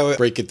the way that I would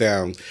break it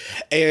down.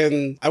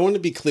 And I want to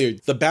be clear,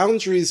 the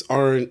boundaries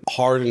aren't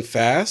hard and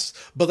fast,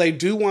 but I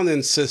do want to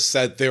insist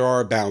that there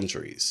are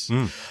boundaries.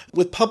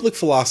 With public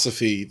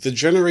philosophy, the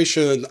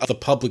generation of the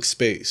public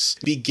space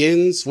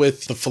begins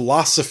with the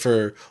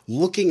philosopher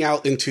looking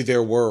out into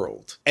their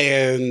world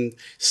and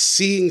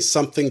seeing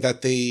something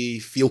that they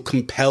feel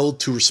compelled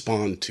to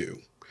respond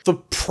to. The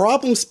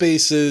problem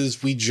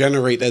spaces we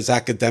generate as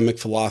academic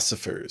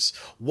philosophers.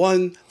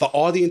 One, the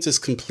audience is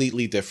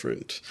completely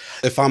different.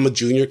 If I'm a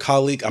junior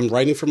colleague, I'm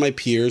writing for my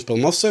peers, but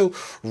I'm also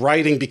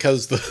writing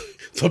because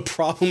the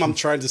problem I'm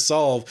trying to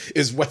solve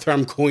is whether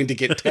I'm going to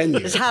get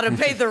tenure. It's how to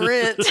pay the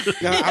rent.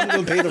 I'm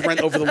going to pay the rent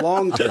over the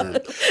long term.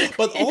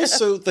 But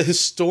also the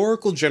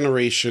historical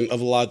generation of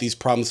a lot of these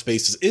problem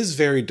spaces is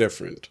very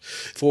different.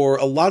 For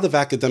a lot of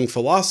academic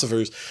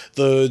philosophers,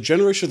 the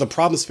generation of the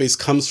problem space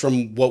comes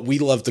from what we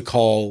love to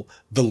call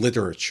the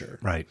literature.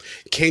 Right.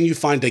 Can you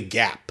find a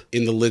gap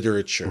in the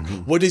literature?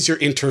 What is your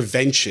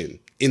intervention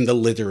in the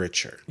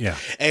literature? Yeah.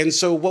 And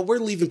so what we're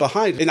leaving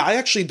behind, and I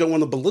actually don't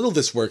want to belittle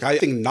this work. I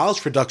think knowledge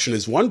production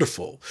is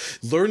wonderful.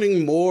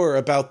 Learning more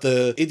about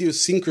the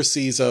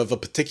idiosyncrasies of a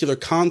particular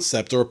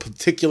concept or a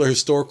particular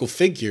historical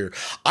figure.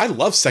 I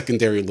love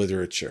secondary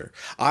literature.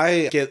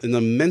 I get an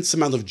immense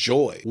amount of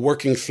joy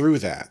working through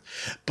that.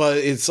 But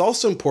it's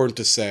also important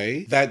to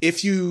say that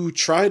if you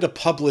try to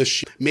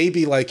publish,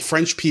 maybe like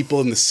French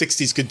people in the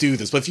 60s could do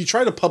this, but if you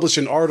try to publish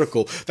an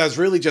article that's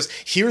really just,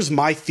 here's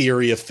my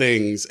theory of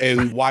things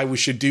and why we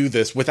should do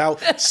this without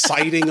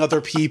citing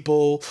other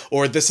people,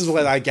 or this is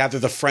what I gather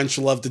the French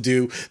love to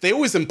do. They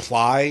always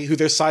imply who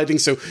they're citing,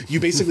 so you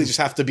basically just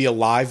have to be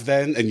alive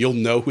then and you'll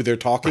know who they're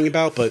talking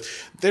about, but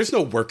there's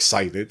no work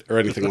cited or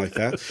anything like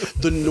that.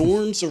 The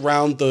norms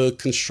around the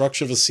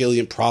construction of a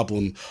salient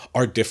problem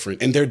are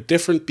different, and they're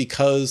different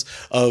because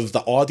of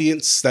the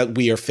audience that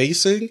we are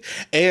facing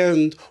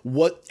and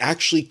what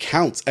actually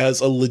counts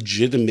as a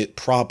legitimate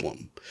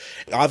problem.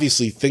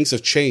 Obviously, things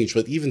have changed,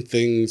 but even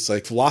things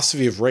like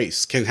philosophy of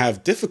race can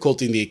have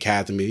difficulty in the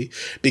academy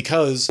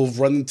because we'll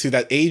run into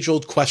that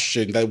age-old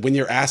question that when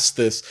you're asked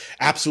this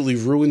absolutely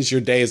ruins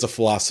your day as a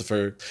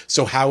philosopher.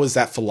 So how is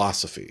that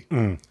philosophy?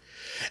 And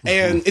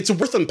it's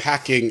worth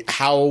unpacking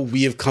how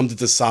we have come to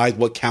decide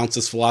what counts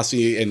as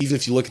philosophy. And even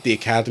if you look at the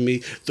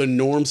academy, the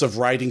norms of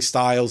writing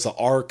styles, the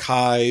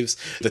archives,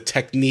 the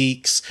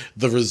techniques,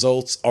 the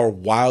results are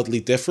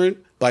wildly different.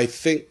 But I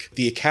think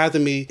the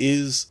academy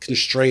is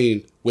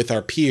constrained with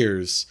our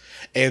peers.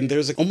 And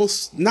there's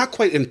almost not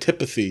quite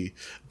antipathy,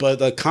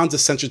 but a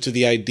condescension to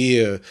the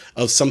idea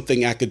of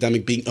something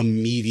academic being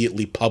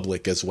immediately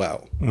public as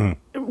well.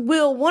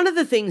 Will, one of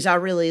the things I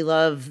really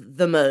love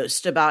the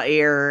most about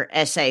your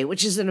essay,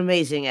 which is an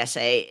amazing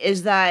essay,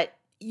 is that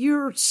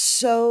you're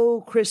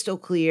so crystal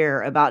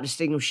clear about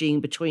distinguishing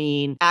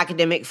between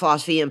academic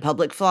philosophy and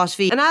public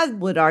philosophy. And I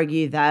would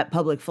argue that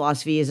public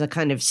philosophy is a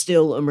kind of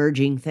still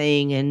emerging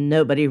thing and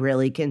nobody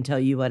really can tell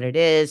you what it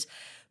is.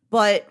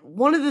 But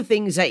one of the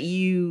things that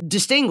you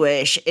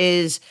distinguish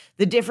is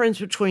the difference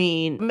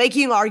between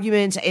making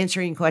arguments,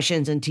 answering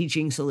questions, and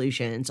teaching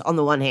solutions on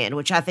the one hand,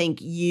 which I think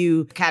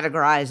you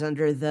categorize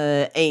under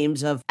the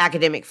aims of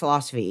academic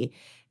philosophy.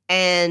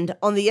 And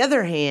on the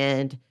other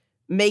hand,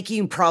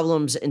 making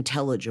problems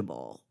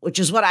intelligible, which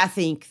is what I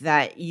think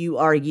that you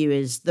argue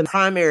is the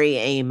primary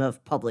aim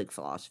of public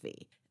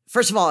philosophy.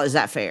 First of all, is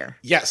that fair?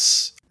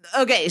 Yes.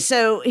 Okay,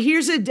 so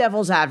here's a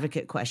devil's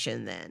advocate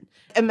question then.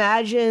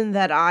 Imagine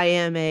that I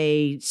am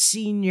a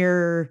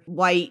senior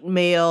white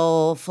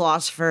male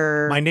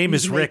philosopher. My name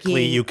is Rick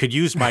Lee. You could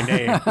use my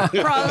name.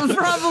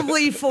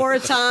 Probably 4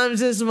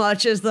 times as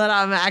much as that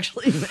I'm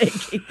actually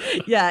making.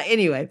 Yeah,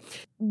 anyway.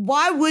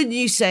 Why wouldn't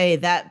you say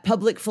that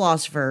public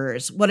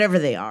philosophers, whatever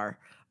they are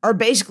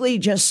basically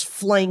just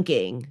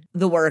flanking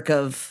the work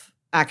of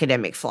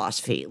academic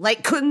philosophy?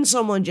 Like, couldn't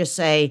someone just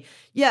say,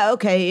 yeah,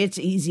 okay, it's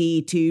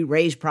easy to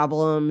raise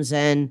problems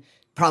and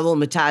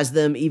problematize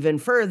them even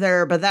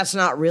further, but that's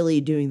not really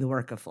doing the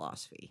work of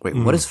philosophy. Wait,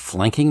 what does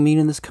flanking mean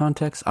in this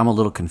context? I'm a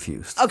little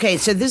confused. Okay,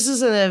 so this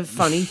is a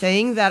funny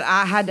thing that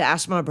I had to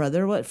ask my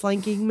brother what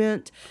flanking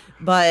meant,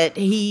 but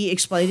he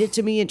explained it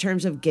to me in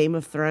terms of Game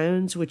of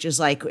Thrones, which is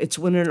like it's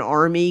when an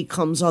army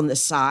comes on the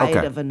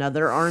side of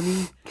another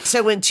army.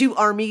 So when two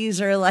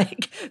armies are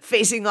like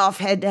facing off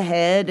head to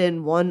head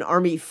and one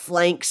army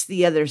flanks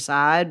the other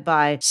side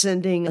by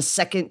sending a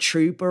second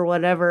troop or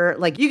whatever,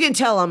 like you can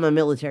tell I'm a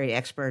military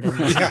expert in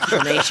this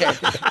explanation.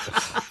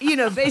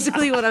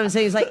 Basically what I'm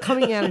saying is like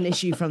coming at an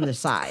issue from the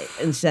side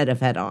instead of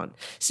head on.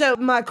 So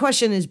my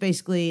question is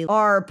basically,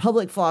 are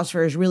public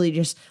philosophers really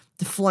just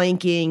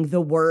flanking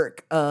the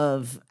work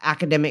of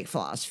academic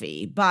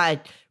philosophy by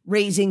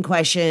raising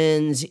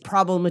questions,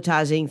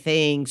 problematizing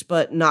things,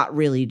 but not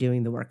really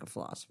doing the work of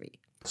philosophy?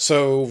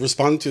 So,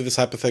 responding to this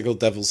hypothetical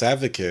devil's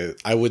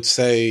advocate, I would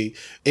say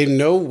in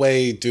no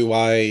way do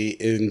I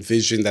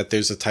envision that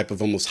there's a type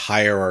of almost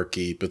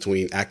hierarchy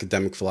between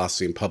academic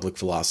philosophy and public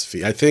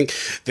philosophy. I think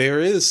there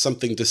is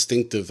something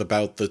distinctive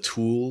about the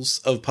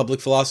tools of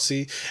public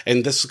philosophy,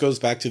 and this goes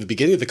back to the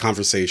beginning of the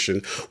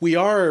conversation. We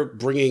are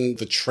bringing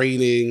the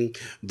training,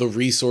 the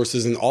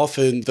resources, and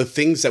often the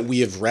things that we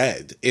have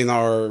read in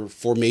our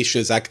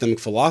formation as academic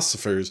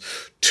philosophers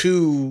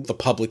to the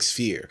public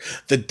sphere.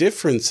 The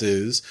difference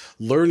is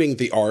learning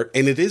the art,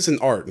 and it is an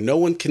art. No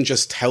one can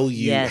just tell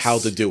you how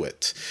to do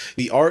it.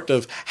 The art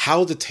of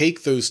how to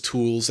take those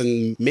tools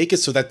and make it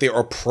so that they are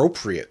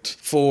appropriate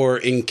for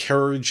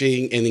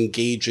encouraging and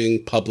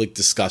engaging public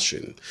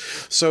discussion.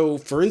 So,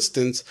 for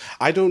instance,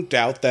 I don't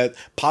doubt that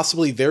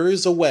possibly there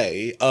is a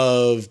way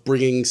of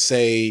bringing,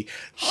 say,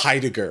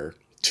 Heidegger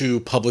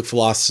to public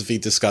philosophy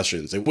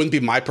discussions. It wouldn't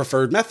be my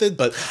preferred method,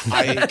 but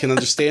I can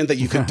understand that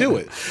you could do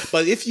it.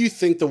 But if you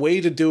think the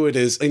way to do it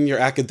is in your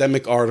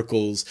academic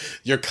articles,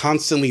 you're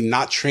constantly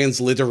not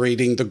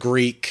transliterating the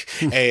Greek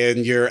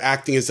and you're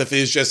acting as if it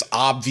is just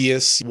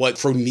obvious what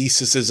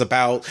phronesis is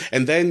about,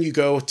 and then you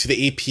go to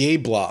the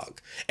APA blog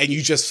and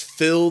you just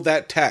fill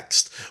that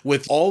text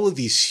with all of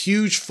these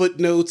huge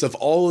footnotes of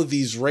all of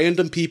these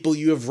random people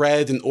you have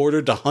read in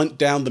order to hunt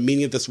down the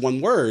meaning of this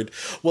one word,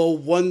 well,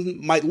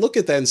 one might look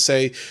at that and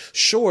say,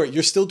 sure,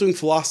 you're still doing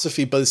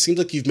philosophy, but it seems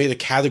like you've made a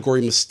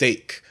category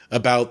mistake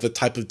about the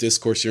type of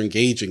discourse you're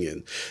engaging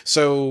in.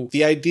 So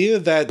the idea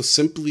that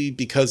simply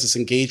because it's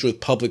engaged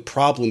with public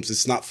problems,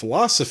 it's not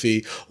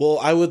philosophy, well,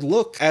 I would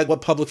look at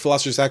what public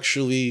philosophers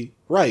actually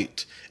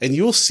write, and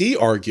you'll see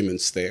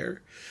arguments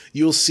there.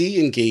 You'll see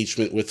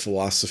engagement with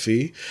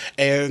philosophy.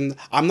 And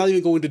I'm not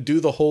even going to do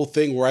the whole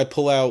thing where I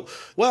pull out,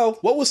 well,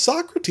 what was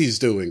Socrates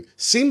doing?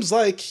 Seems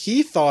like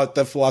he thought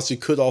that philosophy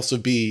could also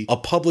be a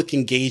public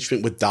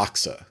engagement with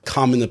doxa,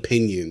 common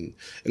opinion.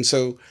 And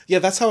so, yeah,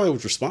 that's how I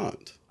would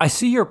respond. I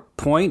see your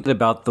point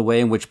about the way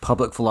in which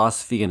public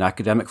philosophy and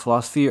academic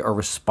philosophy are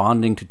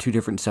responding to two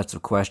different sets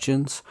of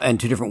questions and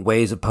two different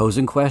ways of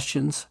posing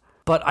questions.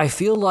 But I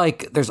feel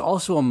like there's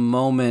also a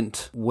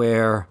moment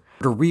where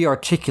to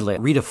re-articulate,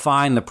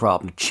 redefine the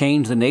problem, to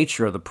change the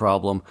nature of the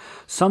problem,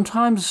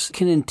 sometimes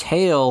can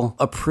entail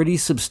a pretty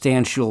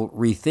substantial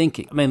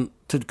rethinking. I mean,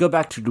 to go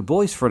back to Du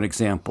Bois for an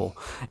example,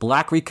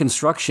 Black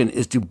Reconstruction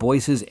is Du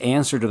Bois's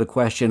answer to the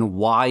question,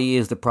 why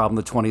is the problem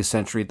of the 20th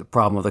century the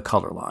problem of the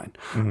color line,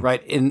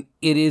 right? And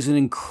it is an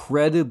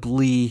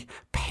incredibly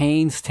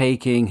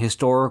painstaking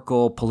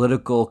historical,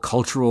 political,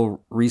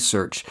 cultural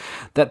research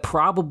that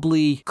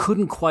probably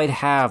couldn't quite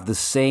have the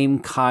same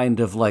kind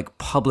of like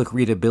public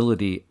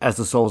readability as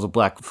the Souls of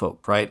Black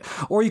Folk, right?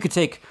 Or you could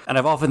take, and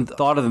I've often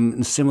thought of them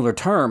in similar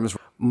terms,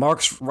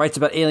 Marx writes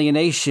about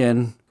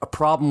alienation, a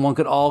problem one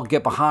could all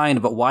get behind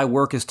about why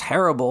work is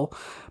terrible,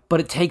 but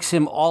it takes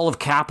him all of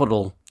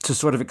Capital to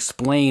sort of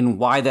explain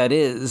why that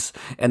is.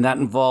 And that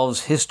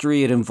involves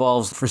history. It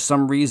involves, for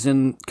some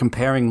reason,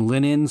 comparing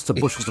linens to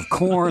bushels of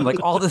corn.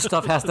 Like, all this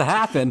stuff has to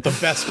happen. The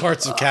best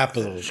parts of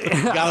Capital.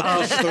 You gotta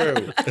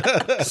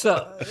push through.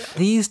 So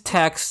these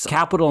texts,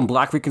 Capital and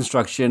Black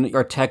Reconstruction,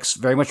 are texts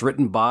very much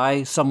written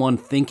by someone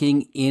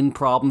thinking in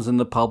problems in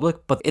the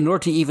public. But in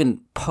order to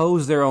even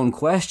pose their own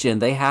question,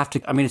 they have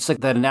to, I mean, it's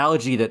like that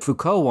analogy that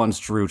Foucault once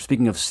drew,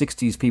 speaking of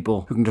 60s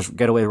people who can just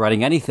get away with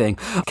writing anything,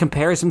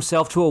 compares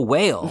himself to a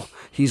whale.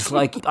 He's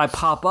like, I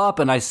pop up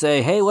and I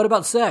say, hey, what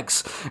about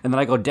sex? And then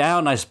I go down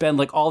and I spend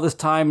like all this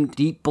time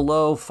deep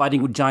below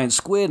fighting with giant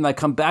squid, and I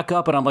come back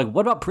up and I'm like,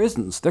 what about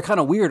prisons? They're kind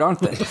of weird, aren't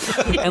they?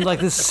 And like,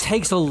 this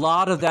takes a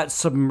lot of that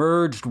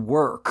submerged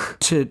work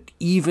to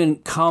even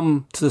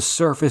come to the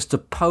surface to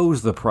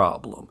pose the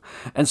problem.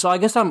 And so I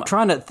guess I'm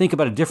trying to think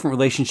about a different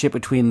relationship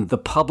between the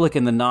public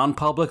and the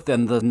non-public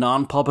than the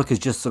non-public is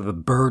just sort of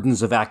the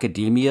burdens of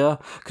academia.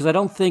 Because I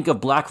don't think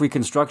of Black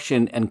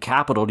Reconstruction and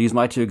Capital, to use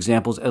my two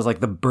examples, as like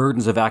the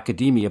burdens of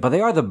academia, but they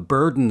are the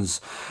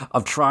burdens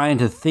of trying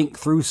to think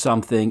through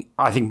something.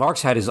 I think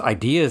Marx had his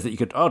ideas that you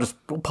could, just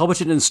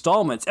publish it in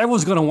installments.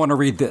 Everyone's going to want to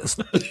read this.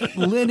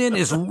 Lenin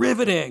is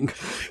riveting.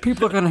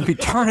 People are going to be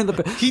turning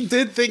the... He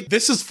did think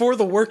this is for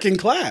the working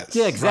class.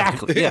 Yeah,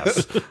 exactly.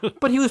 Yes.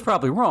 But he was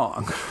probably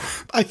wrong.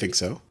 I think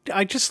so.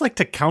 I'd just like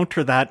to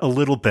counter that a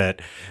little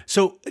bit.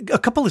 So a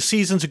couple of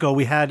seasons ago,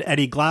 we had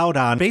Eddie Glaude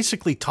on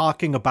basically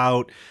talking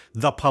about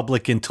the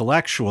public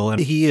intellectual,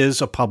 and he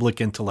is a public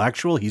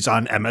intellectual. He's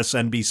on MSNBC.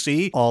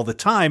 MSNBC all the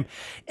time.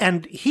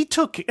 And he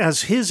took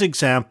as his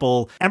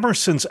example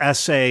Emerson's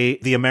essay,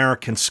 The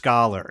American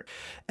Scholar.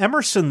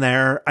 Emerson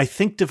there, I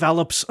think,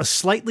 develops a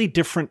slightly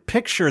different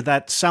picture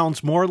that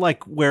sounds more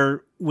like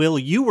where, Will,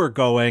 you were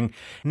going,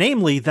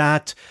 namely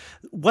that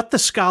what the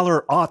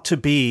scholar ought to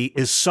be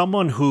is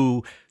someone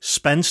who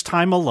spends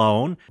time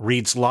alone,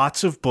 reads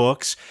lots of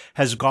books,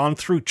 has gone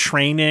through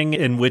training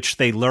in which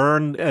they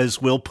learn,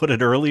 as Will put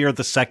it earlier,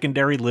 the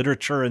secondary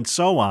literature and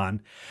so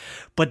on.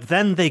 But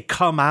then they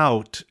come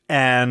out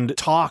and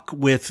talk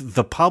with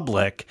the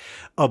public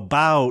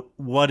about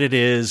what it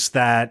is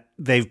that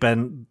they've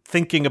been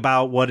thinking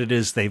about, what it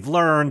is they've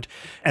learned.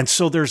 And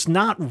so there's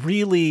not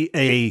really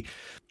a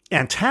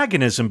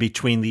antagonism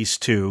between these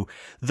two.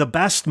 The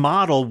best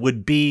model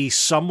would be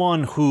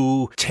someone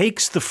who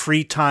takes the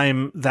free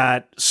time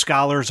that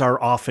scholars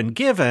are often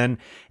given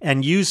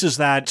and uses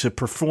that to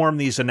perform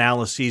these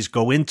analyses,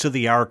 go into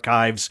the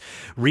archives,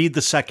 read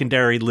the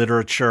secondary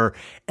literature,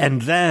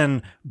 and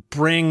then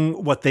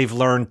bring what they've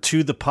learned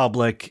to the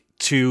public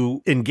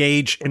to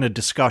engage in a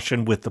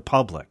discussion with the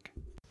public.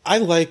 I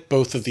like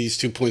both of these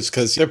 2 points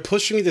because they're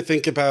pushing me to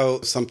think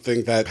about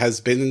something that has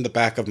been in the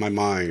back of my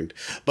mind,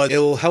 but it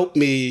will help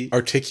me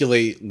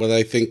articulate what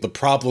I think the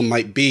problem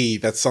might be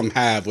that some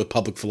have with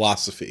public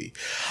philosophy.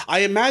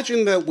 I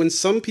imagine that when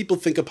some people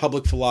think of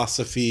public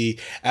philosophy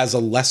as a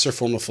lesser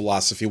form of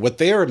philosophy, what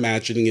they are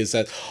imagining is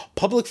that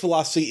public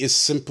philosophy is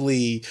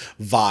simply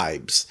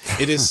vibes.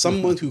 It is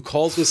someone who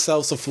calls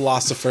themselves a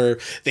philosopher.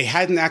 They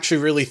hadn't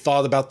actually really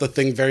thought about the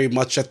thing very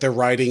much that they're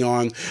writing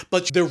on,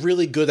 but they're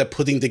really good at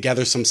putting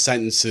together some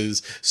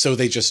sentences, so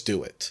they just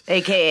do it.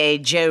 AKA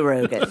Joe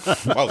Rogan.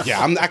 Well,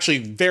 yeah, I'm actually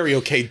very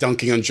okay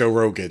dunking on Joe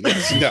Rogan.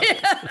 Yes,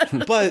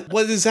 no. But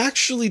what is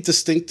actually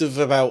distinctive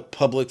about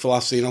public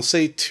philosophy, and I'll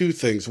say two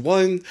things.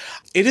 One,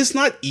 it is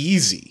not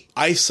easy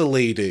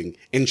isolating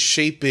and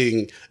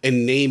shaping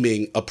and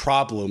naming a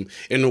problem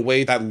in a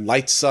way that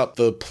lights up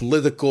the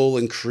political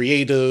and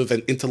creative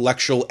and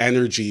intellectual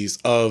energies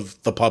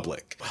of the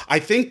public. I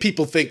think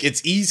people think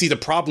it's easy to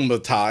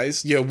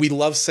problematize. You know, we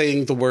love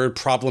saying the word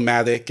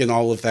problematic and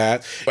all of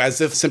that,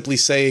 as if simply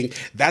saying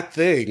that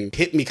thing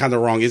hit me kind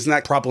of wrong. Isn't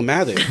that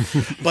problematic?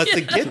 But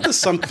to get to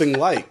something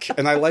like,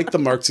 and I like the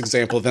Marx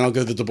example, then I'll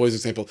go to the Du Bois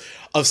example,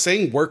 of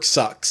saying work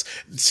sucks.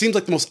 It seems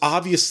like the most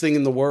obvious thing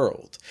in the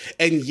world.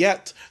 And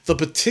yet, the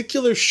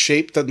particular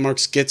shape that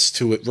Marx gets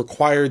to it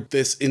required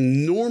this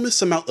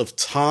enormous amount of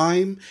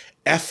time,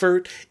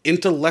 effort,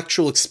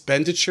 intellectual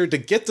expenditure to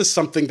get to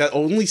something that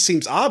only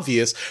seems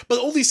obvious, but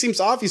only seems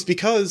obvious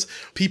because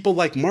people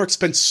like Marx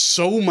spent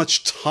so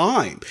much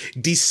time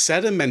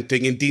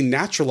desedimenting and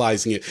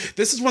denaturalizing it.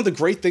 This is one of the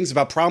great things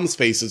about problem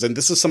spaces, and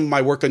this is some of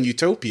my work on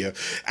Utopia.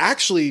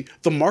 Actually,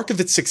 the mark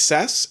of its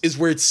success is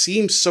where it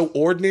seems so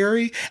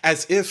ordinary,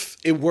 as if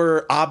it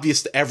were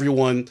obvious to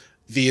everyone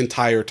the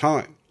entire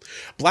time.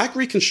 Black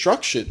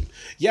Reconstruction,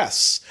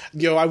 yes.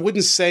 You know, I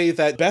wouldn't say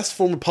that best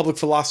form of public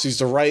philosophy is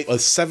to write a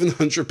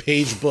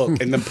 700-page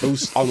book and then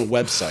post on a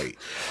website.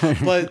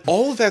 But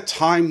all of that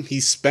time he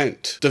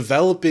spent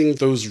developing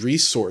those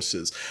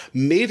resources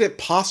made it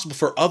possible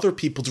for other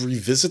people to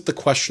revisit the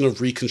question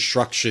of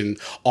Reconstruction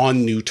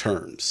on new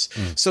terms.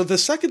 So the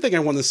second thing I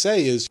want to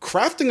say is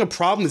crafting a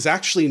problem is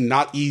actually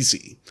not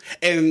easy.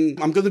 And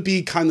I'm going to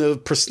be kind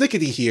of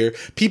persnickety here.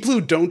 People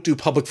who don't do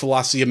public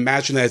philosophy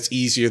imagine that it's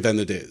easier than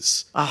it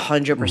is.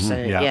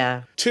 100%,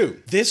 yeah. Two,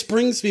 this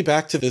brings me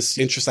back to this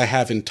interest I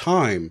have in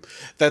time,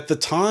 that the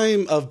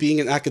time of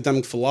being an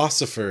academic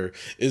philosopher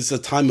is a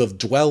time of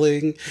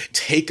dwelling,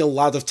 take a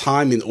lot of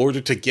time in order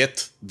to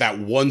get that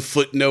one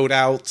footnote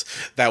out,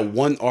 that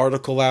one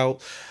article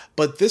out.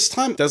 But this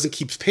time doesn't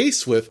keep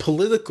pace with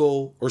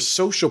political or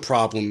social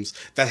problems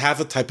that have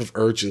a type of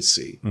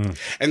urgency.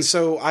 And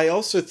so I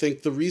also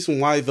think the reason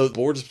why the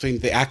borders between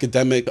the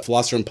academic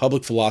philosopher and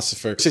public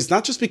philosopher is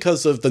not just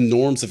because of the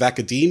norms of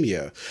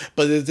academia,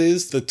 but it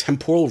is the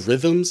temporal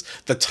rhythms,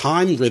 the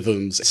time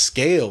rhythms,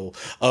 scale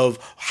of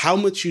how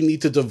much you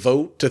need to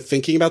devote to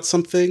thinking about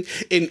something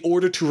in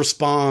order to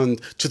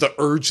respond to the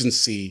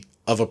urgency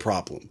of a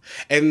problem.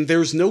 And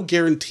there's no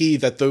guarantee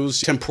that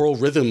those temporal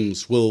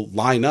rhythms will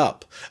line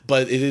up,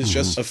 but it is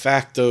just a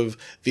fact of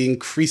the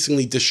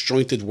increasingly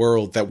disjointed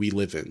world that we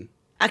live in.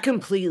 I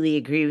completely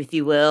agree with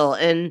you, Will.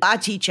 And I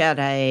teach at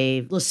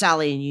a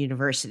Lasallian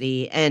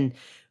university, and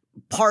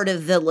part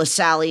of the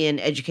Lasallian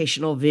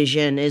educational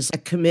vision is a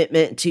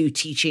commitment to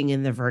teaching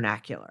in the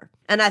vernacular.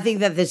 And I think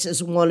that this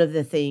is one of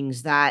the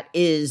things that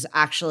is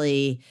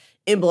actually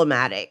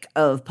emblematic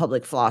of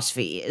public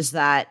philosophy, is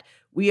that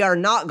we are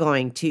not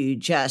going to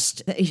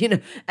just,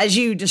 as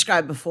you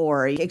described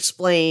before,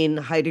 explain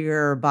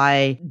Heidegger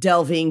by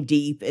delving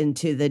deep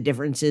into the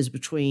differences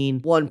between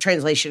one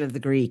translation of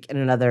the Greek and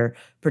another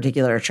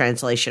particular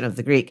translation of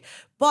the Greek.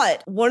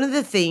 But one of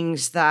the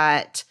things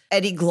that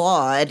Eddie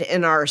Glaude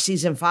in our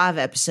season 5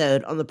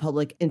 episode on the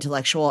public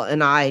intellectual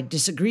and I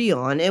disagree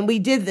on, and we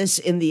did this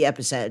in the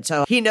episode,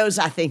 so he knows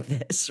I think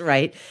this,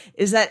 right,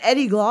 is that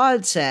Eddie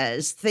Glaude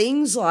says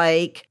things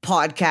like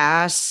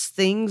podcasts,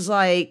 things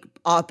like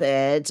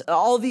op-eds,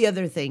 all the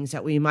other things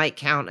that we might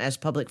count as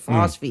public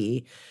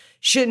philosophy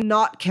should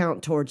not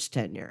count towards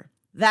tenure.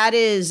 That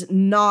is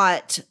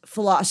not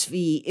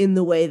philosophy in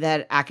the way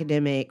that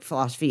academic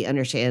philosophy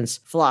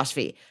understands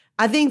philosophy.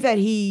 I think that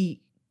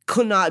he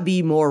could not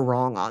be more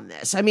wrong on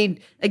this. I mean,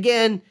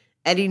 again,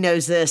 Eddie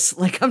knows this.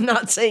 Like, I'm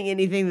not saying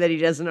anything that he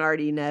doesn't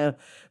already know,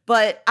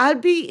 but I'd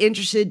be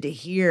interested to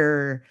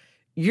hear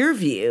your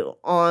view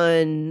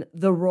on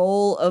the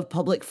role of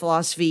public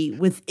philosophy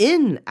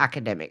within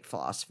academic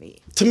philosophy.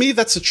 To me,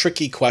 that's a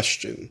tricky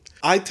question.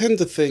 I tend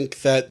to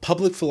think that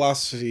public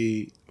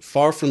philosophy,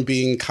 far from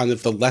being kind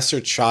of the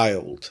lesser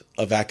child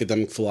of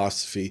academic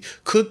philosophy,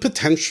 could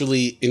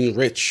potentially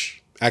enrich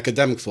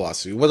academic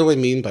philosophy. What do I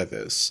mean by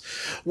this?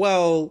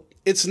 Well,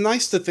 it's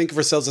nice to think of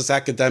ourselves as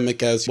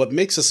academic as what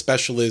makes us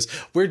special is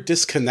we're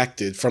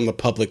disconnected from the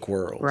public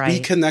world. Right. We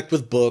connect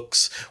with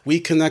books.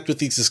 We connect with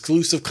these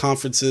exclusive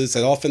conferences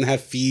that often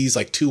have fees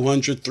like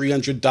 $200,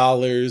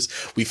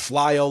 $300. We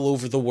fly all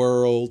over the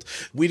world.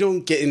 We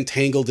don't get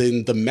entangled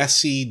in the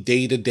messy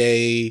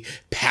day-to-day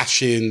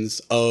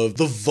passions of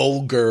the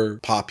vulgar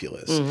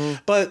populace.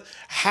 But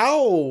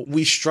how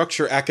we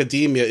structure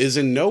academia is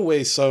in no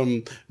way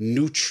some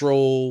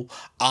neutral,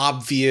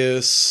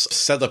 obvious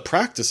set of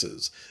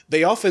practices.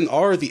 They often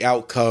are the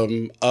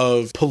outcome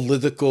of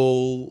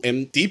political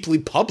and deeply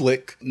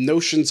public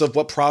notions of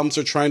what problems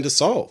they're trying to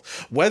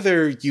solve.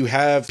 Whether you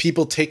have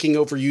people taking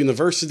over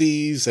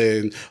universities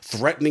and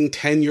threatening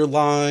tenure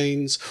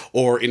lines,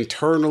 or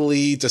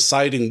internally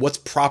deciding what's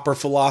proper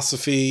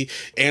philosophy,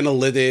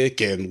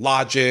 analytic and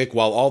logic,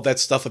 while all that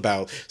stuff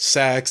about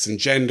sex and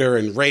gender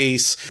and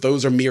race,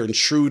 those are mere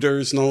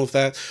intruders and all of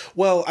that.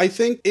 Well, I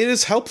think it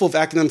is helpful if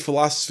academic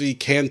philosophy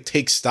can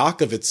take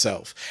stock of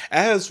itself.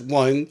 As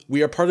one,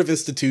 we are part of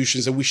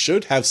institutions and we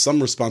should have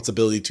some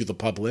responsibility to the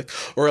public,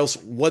 or else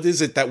what is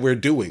it that we're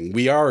doing?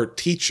 We are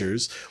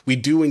teachers. We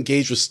do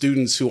engage with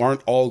students who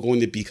aren't all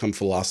going to become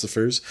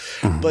philosophers.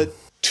 But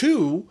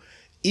two,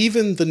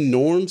 even the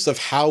norms of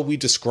how we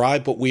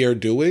describe what we are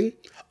doing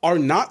are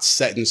not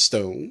set in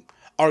stone,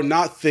 are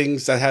not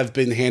things that have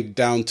been handed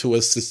down to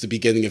us since the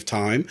beginning of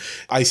time.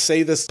 I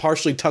say this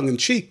partially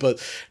tongue-in-cheek, but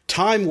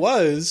time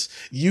was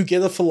you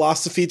get a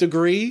philosophy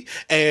degree,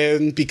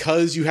 and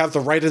because you have the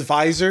right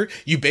advisor,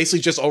 you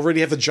basically just already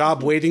have a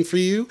job waiting for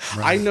you.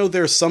 Right. I know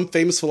there are some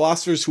famous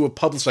philosophers who have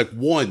published like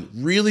one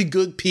really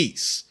good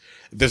piece.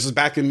 This is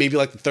back in maybe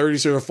like the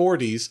 30s or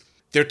 40s.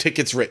 Their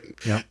ticket's written.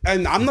 Yep.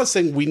 And I'm not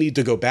saying we need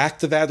to go back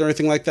to that or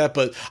anything like that,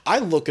 but I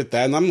look at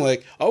that and I'm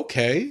like,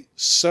 okay,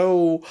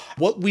 so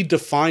what we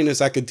define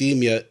as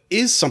academia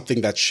is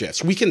something that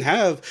shifts. We can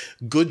have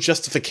good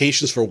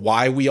justifications for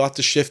why we ought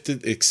to shift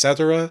it,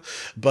 etc.,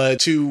 but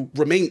to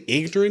remain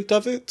ignorant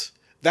of it,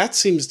 that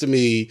seems to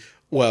me,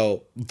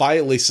 well,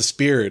 violates the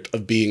spirit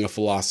of being a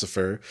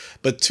philosopher.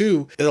 But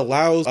two, it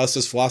allows us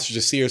as philosophers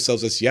to see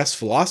ourselves as, yes,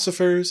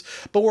 philosophers,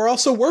 but we're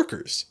also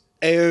workers.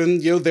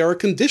 And, there are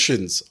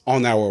conditions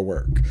on our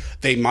work.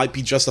 They might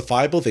be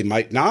justifiable, they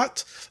might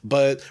not,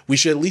 but we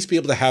should at least be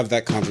able to have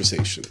that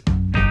conversation.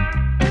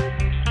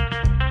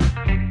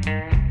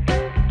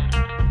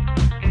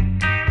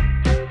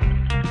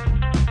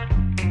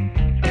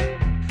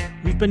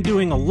 We've been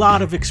doing a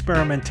lot of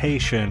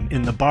experimentation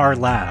in the bar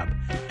lab,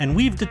 and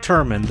we've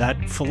determined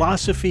that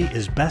philosophy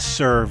is best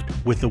served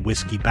with a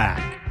whiskey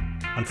back.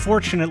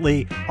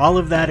 Unfortunately, all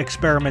of that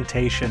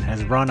experimentation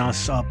has run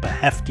us up a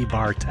hefty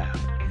bar tab.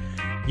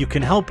 You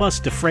can help us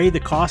defray the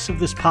costs of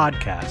this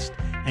podcast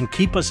and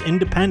keep us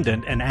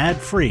independent and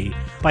ad-free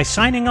by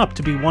signing up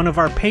to be one of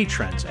our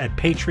patrons at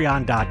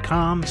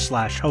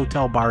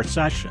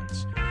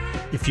patreon.com/hotelbarsessions.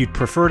 If you'd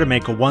prefer to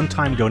make a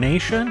one-time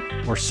donation,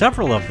 or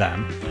several of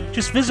them,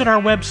 just visit our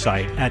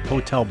website at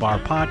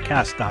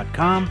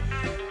hotelbarpodcast.com,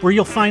 where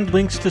you'll find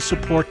links to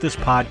support this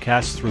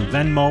podcast through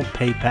Venmo,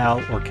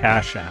 PayPal, or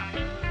Cash App.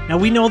 Now,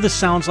 we know this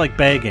sounds like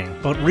begging,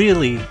 but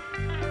really,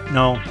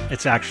 no,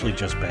 it's actually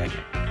just begging.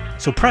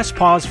 So press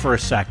pause for a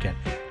second,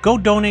 go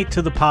donate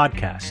to the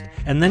podcast,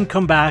 and then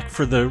come back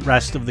for the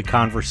rest of the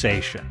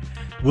conversation.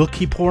 We'll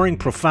keep pouring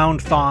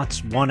profound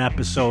thoughts one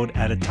episode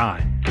at a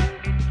time.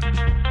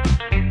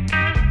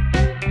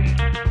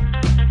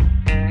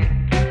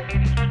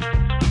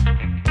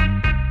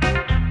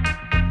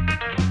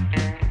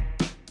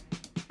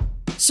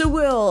 So,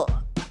 Will,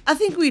 I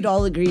think we'd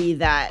all agree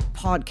that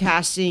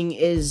podcasting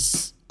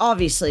is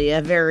obviously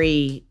a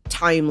very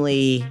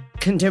timely,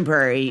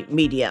 contemporary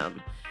medium.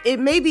 It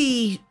may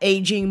be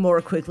aging more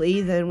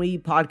quickly than we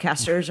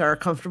podcasters are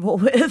comfortable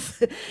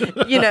with.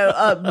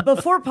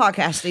 Before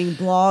podcasting,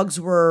 blogs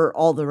were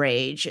all the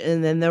rage,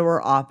 and then there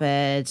were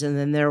op-eds, and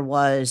then there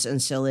was,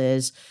 and still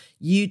is,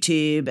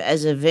 YouTube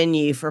as a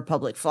venue for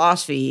public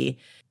philosophy.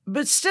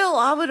 But still,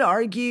 I would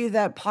argue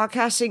that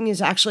podcasting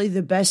is actually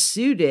the best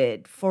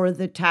suited for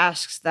the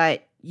tasks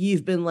that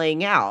you've been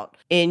laying out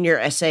in your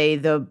essay,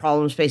 The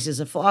Problem Spaces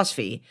of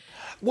Philosophy.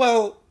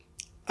 Well,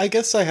 I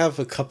guess I have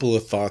a couple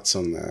of thoughts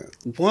on that.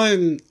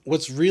 One,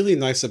 what's really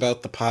nice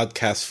about the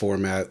podcast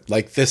format,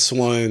 like this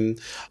one,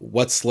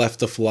 What's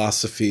Left of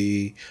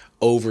Philosophy,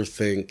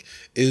 Overthink,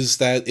 is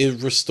that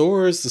it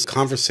restores this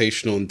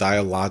conversational and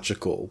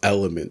dialogical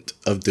element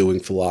of doing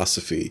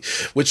philosophy,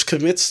 which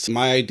commits to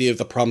my idea of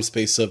the problem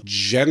space of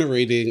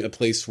generating a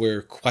place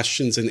where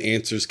questions and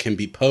answers can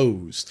be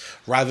posed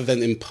rather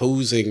than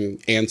imposing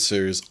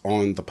answers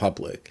on the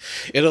public.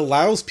 It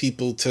allows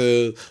people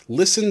to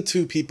listen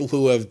to people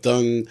who have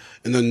done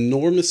an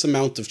enormous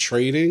amount of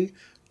training,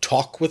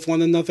 talk with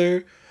one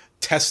another,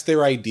 test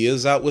their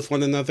ideas out with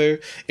one another.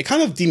 It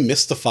kind of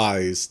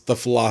demystifies the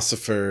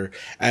philosopher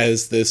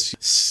as this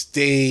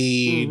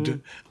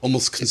staid,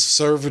 almost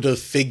conservative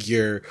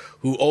figure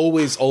who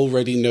always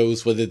already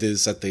knows what it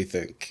is that they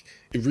think.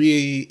 It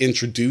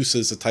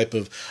reintroduces a type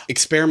of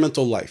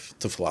experimental life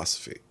to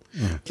philosophy.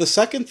 The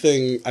second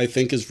thing I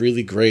think is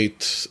really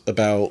great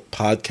about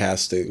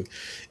podcasting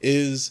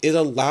is it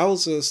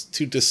allows us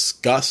to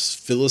discuss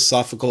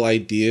philosophical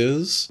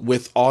ideas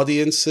with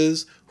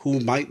audiences who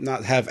might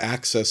not have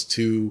access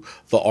to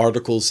the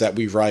articles that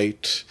we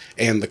write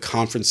and the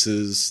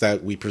conferences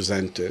that we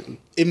present in.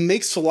 It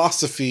makes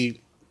philosophy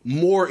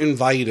more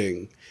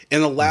inviting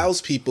and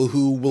allows people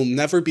who will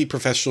never be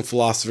professional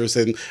philosophers,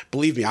 and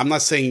believe me, I'm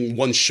not saying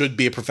one should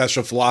be a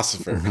professional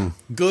philosopher.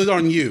 Good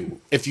on you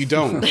if you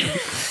don't.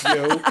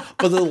 But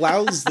it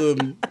allows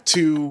them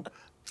to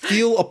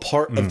feel a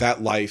part of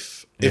that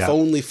life, if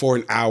only for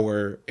an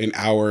hour and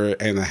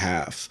a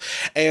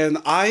half. And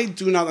I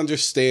do not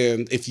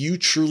understand, if you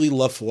truly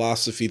love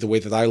philosophy the way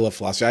that I love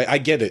philosophy, I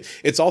get it.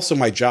 It's also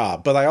my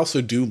job, but I also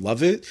do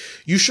love it.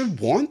 You should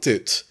want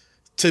it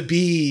to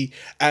be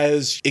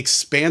as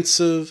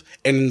expansive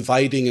and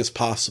inviting as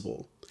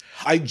possible.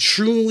 I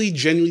truly,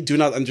 genuinely do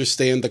not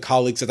understand the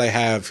colleagues that I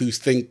have who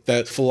think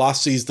that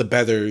philosophy is the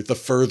better, the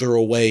further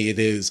away it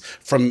is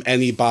from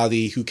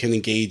anybody who can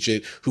engage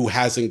it, who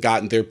hasn't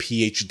gotten their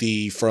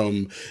PhD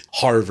from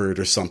Harvard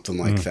or something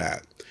like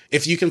that.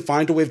 If you can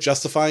find a way of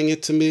justifying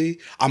it to me,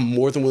 I'm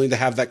more than willing to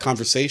have that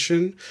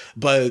conversation.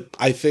 But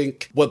I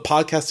think what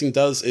podcasting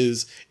does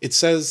is it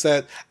says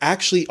that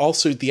actually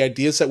also the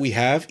ideas that we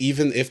have,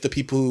 even if the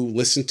people who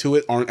listen to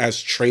it aren't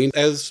as trained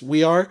as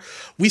we are,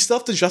 we still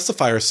have to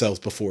justify ourselves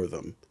before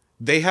them.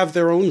 They have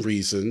their own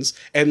reasons,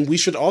 and we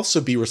should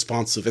also be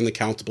responsive and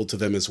accountable to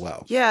them as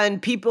well. Yeah,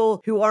 and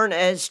people who aren't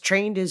as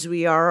trained as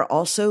we are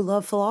also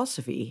love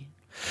philosophy.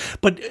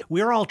 But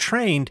we're all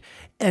trained,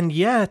 and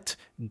yet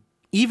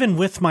even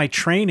with my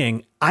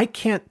training, I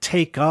can't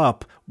take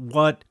up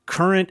what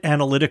current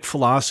analytic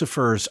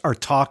philosophers are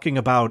talking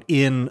about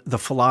in the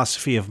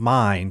philosophy of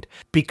mind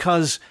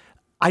because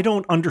I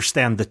don't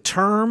understand the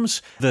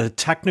terms. The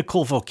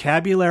technical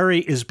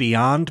vocabulary is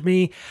beyond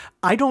me.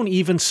 I don't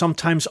even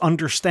sometimes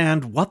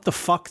understand what the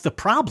fuck the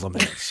problem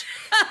is.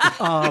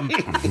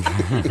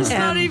 It's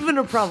not even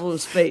a problem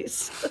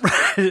space.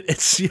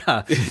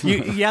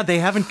 They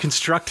haven't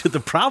constructed the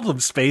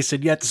problem space,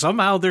 and yet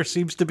somehow there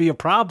seems to be a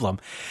problem.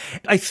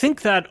 I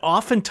think that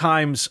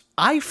oftentimes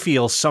I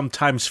feel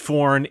sometimes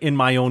foreign in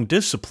my own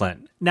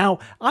discipline. Now,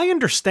 I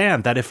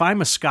understand that if I'm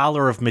a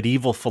scholar of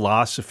medieval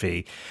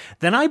philosophy,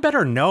 then I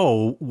better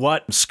know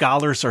what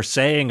scholars are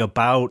saying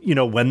about,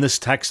 when this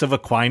text of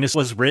Aquinas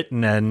was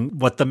written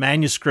and what the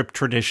manuscript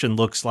tradition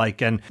looks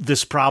like, and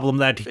this problem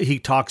that he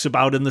talks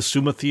about in the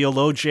Summa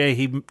Theologiae,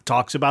 he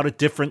talks about it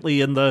differently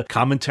in the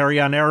commentary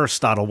on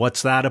Aristotle.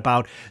 What's that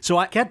about? So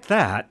I get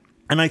that.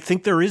 And I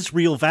think there is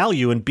real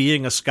value in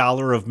being a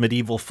scholar of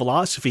medieval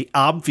philosophy,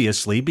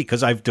 obviously,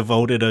 because I've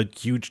devoted a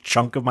huge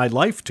chunk of my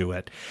life to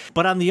it.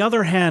 But on the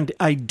other hand,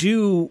 I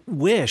do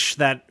wish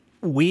that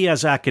we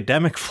as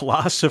academic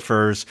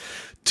philosophers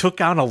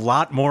took on a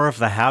lot more of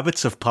the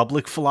habits of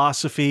public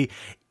philosophy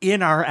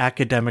in our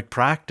academic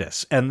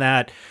practice, and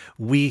that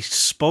we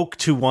spoke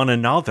to one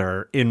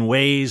another in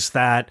ways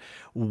that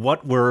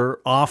what we're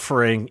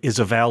offering is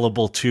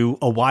available to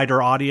a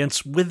wider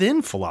audience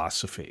within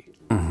philosophy.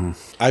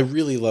 I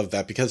really love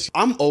that because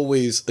I'm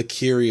always a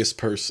curious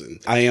person.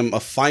 I am a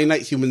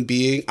finite human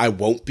being. I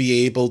won't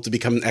be able to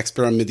become an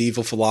expert on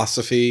medieval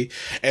philosophy.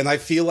 And I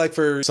feel like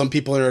for some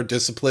people in our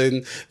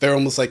discipline, they're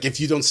almost like, if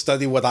you don't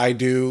study what I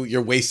do,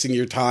 you're wasting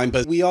your time.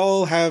 But we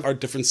all have our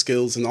different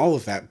skills and all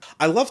of that.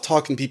 I love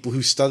talking to people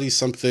who study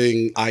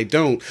something I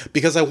don't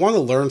because I want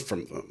to learn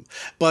from them.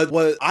 But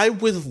what I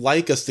would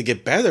like us to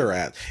get better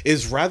at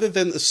is rather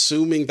than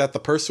assuming that the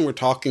person we're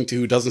talking to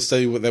who doesn't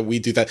study what that we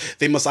do, that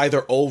they must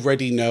either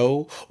already know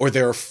or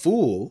they're a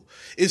fool,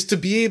 is to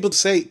be able to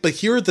say, but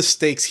here are the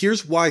stakes.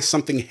 Here's why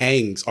something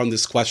hangs on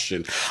this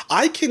question.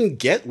 I can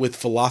get with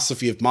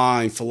philosophy of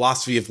mind,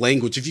 philosophy of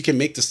language, if you can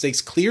make the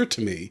stakes clear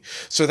to me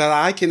so that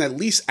I can at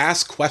least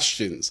ask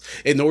questions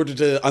in order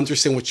to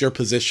understand what your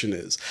position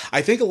is.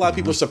 I think a lot of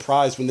people are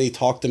surprised when they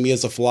talk to me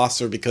as a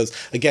philosopher because,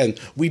 again,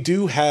 we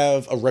do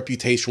have a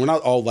reputation. We're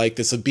not all like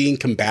this of being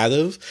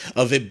combative,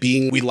 of it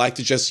being, we like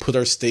to just put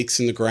our stakes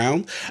in the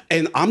ground.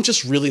 And I'm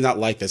just really not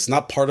like this.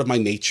 Not part of my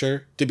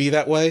nature to be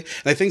that way.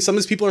 And I think some of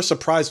these people are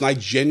surprised, and I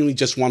genuinely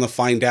just want to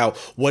find out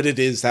what it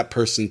is that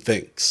person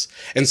thinks.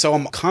 And so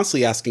I'm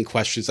constantly asking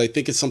questions. I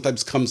think it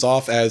sometimes comes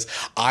off as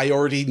I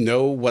already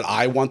know what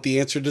I want the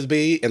answer to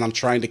be, and I'm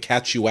trying to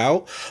catch you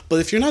out. But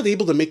if you're not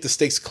able to make the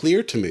stakes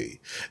clear to me,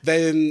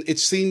 then it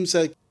seems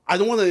like I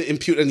don't want to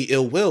impute any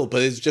ill will,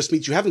 but it just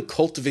means you haven't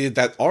cultivated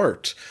that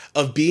art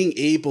of being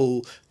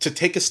able to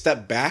take a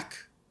step back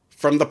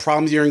from the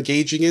problem you're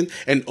engaging in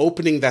and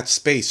opening that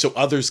space so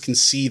others can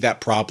see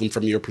that problem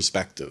from your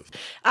perspective.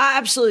 I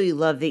absolutely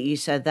love that you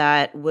said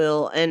that,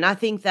 Will. And I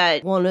think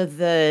that one of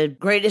the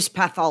greatest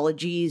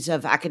pathologies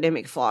of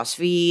academic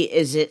philosophy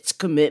is its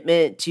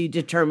commitment to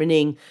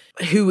determining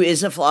who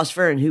is a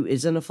philosopher and who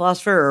isn't a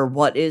philosopher, or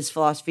what is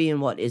philosophy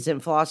and what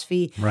isn't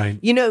philosophy. Right.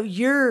 You know,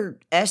 your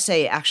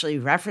essay actually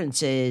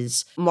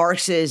references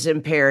Marx's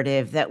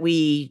imperative that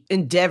we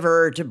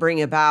endeavor to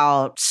bring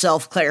about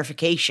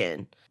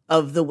self-clarification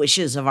of the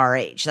wishes of our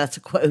age. That's a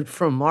quote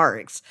from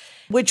Marx,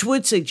 which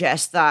would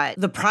suggest that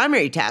the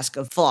primary task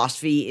of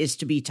philosophy is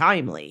to be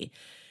timely.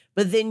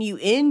 But then you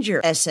end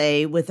your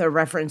essay with a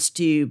reference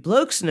to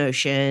Bloch's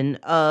notion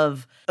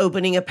of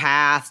opening a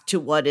path to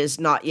what is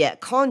not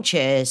yet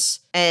conscious,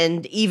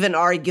 and even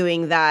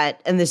arguing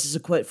that, and this is a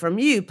quote from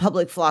you,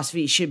 public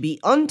philosophy should be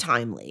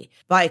untimely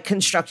by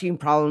constructing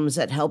problems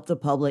that help the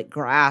public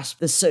grasp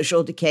the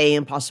social decay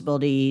and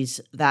possibilities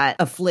that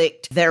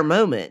afflict their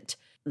moment.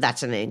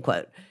 That's an end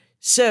quote.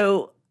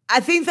 So I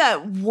think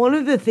that one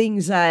of the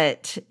things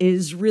that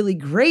is really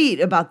great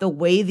about the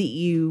way that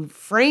you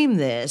frame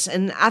this,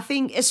 and I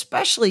think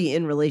especially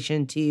in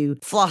relation to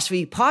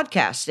philosophy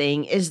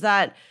podcasting, is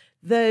that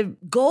the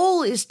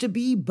goal is to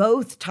be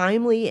both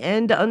timely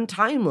and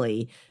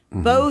untimely,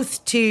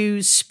 both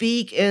to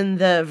speak in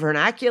the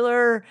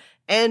vernacular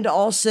and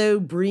also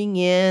bring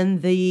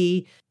in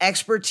the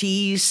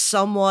expertise,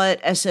 somewhat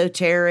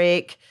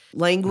esoteric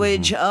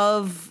language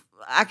of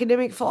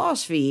academic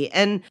philosophy.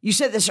 And you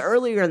said this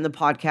earlier in the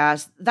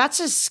podcast,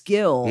 that's a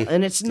skill,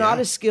 and it's not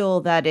a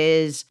skill that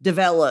is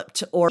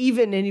developed or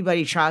even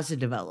anybody tries to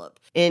develop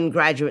in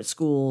graduate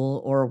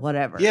school or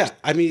whatever. Yeah,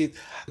 I mean,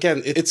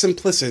 again, it's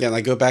implicit. And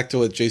I go back to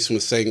what Jason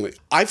was saying. Like,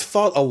 I've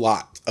thought a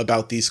lot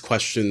about these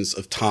questions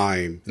of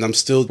time, and I'm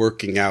still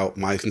working out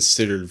my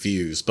considered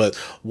views. But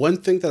one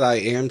thing that I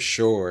am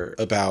sure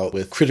about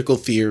with critical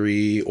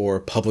theory or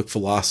public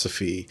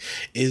philosophy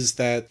is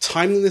that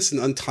timeliness and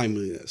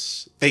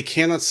untimeliness, they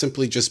cannot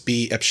simply just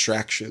be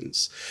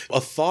abstractions. A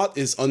thought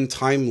is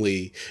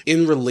untimely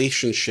in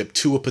relationship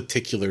to a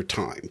particular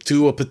time,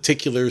 to a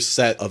particular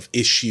set of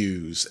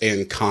issues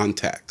and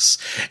contexts.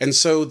 And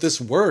so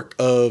this work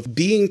of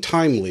being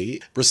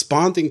timely,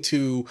 responding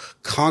to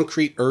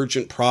concrete,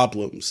 urgent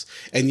problems,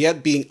 and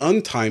yet being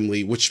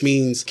untimely, which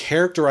means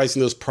characterizing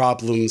those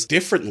problems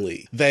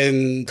differently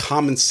than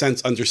common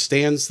sense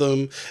understands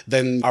them,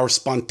 than our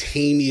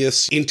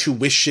spontaneous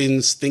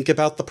intuitions think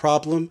about the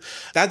problem,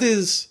 that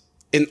is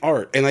in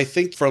art. And I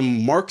think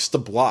from Marx to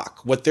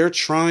Bloch, what they're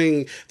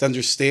trying to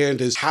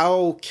understand is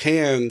how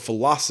can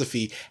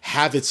philosophy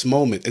have its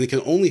moment? And it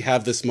can only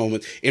have this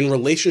moment in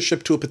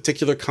relationship to a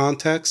particular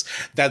context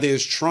that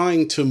is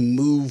trying to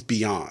move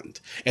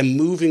beyond. And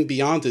moving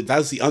beyond it,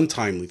 that is the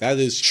untimely. That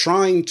is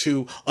trying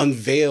to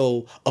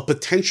unveil a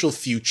potential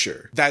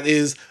future that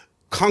is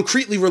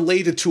concretely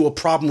related to a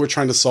problem we're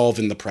trying to solve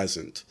in the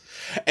present.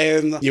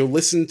 And you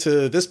listen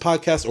to this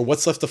podcast or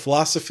What's Left of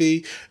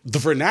Philosophy, the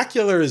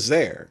vernacular is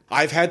there.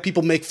 I've had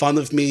people make fun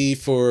of me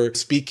for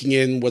speaking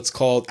in what's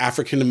called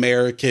African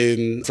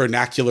American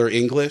vernacular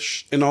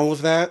English and all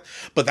of that,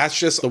 but that's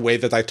just the way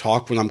that I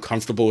talk when I'm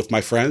comfortable with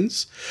my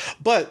friends.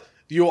 But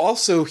you'll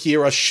also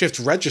hear us shift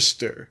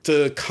register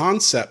to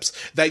concepts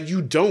that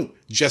you don't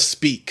just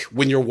speak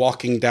when you're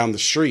walking down the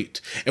street.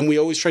 And we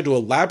always try to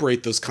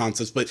elaborate those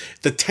concepts, but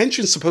the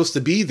tension's supposed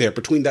to be there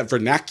between that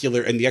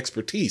vernacular and the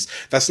expertise.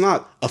 That's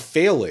not a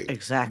failing.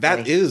 Exactly.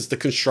 That is the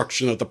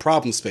construction of the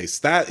problem space.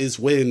 That is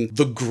when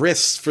the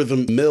grist for the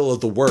mill of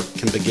the work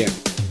can begin.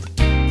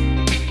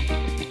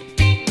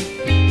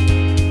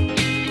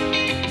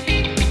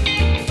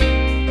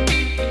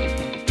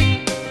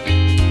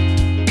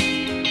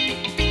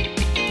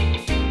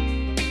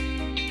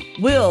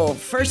 Will,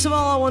 first of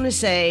all, I want to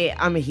say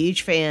I'm a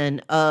huge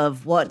fan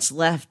of What's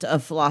Left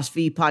of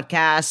Philosophy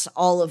podcast.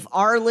 All of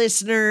our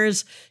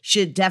listeners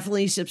should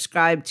definitely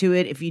subscribe to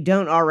it. If you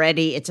don't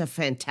already, it's a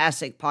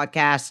fantastic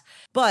podcast.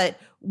 But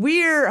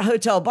we're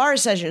Hotel Bar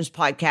Sessions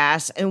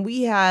podcast, and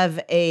we have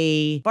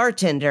a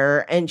bartender,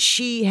 and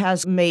she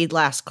has made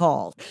last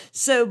call.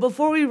 So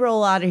before we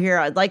roll out of here,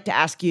 I'd like to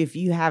ask you if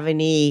you have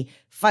any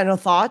final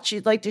thoughts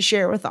you'd like to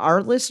share with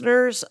our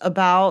listeners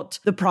about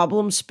the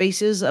problem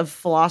spaces of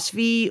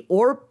philosophy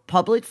or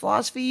public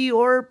philosophy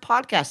or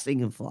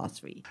podcasting in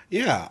philosophy.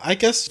 Yeah, I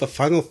guess the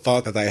final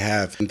thought that I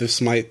have, and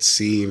this might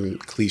seem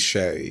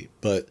cliche,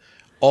 but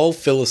all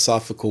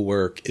philosophical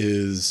work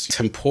is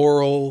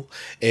temporal,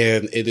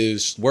 and it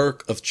is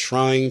work of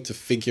trying to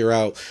figure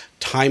out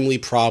timely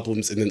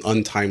problems in an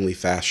untimely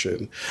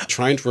fashion,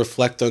 trying to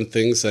reflect on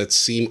things that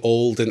seem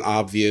old and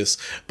obvious,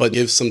 but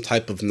give some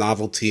type of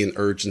novelty and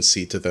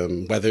urgency to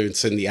them, whether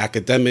it's in the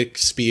academic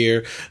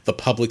sphere, the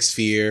public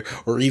sphere,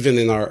 or even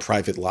in our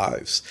private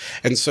lives.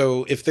 And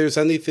so if there's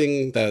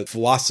anything that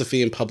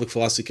philosophy and public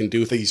philosophy can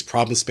do with these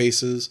problem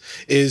spaces,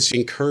 is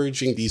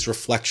encouraging these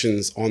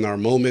reflections on our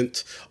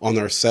moment, on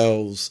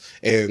ourselves,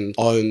 and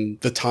on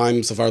the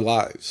times of our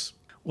lives.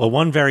 Well,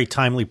 one very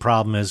timely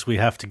problem is we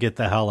have to get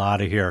the hell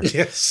out of here.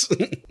 Yes.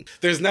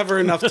 There's never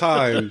enough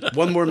time.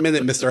 One more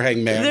minute, Mr.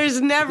 Hangman. There's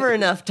never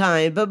enough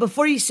time. But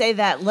before you say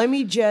that, let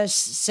me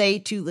just say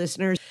to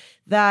listeners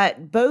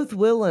that both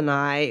Will and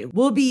I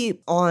will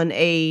be on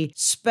a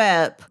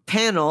SPEP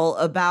panel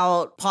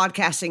about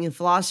podcasting and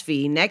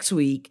philosophy next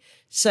week.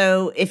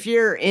 So if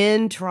you're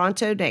in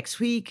Toronto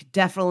next week,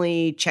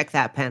 definitely check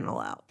that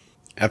panel out.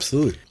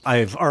 Absolutely.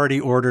 I've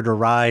already ordered a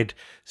ride,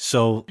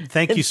 so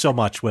thank you so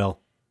much, Will.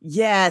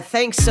 Yeah,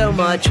 thanks so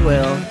much,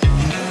 Will.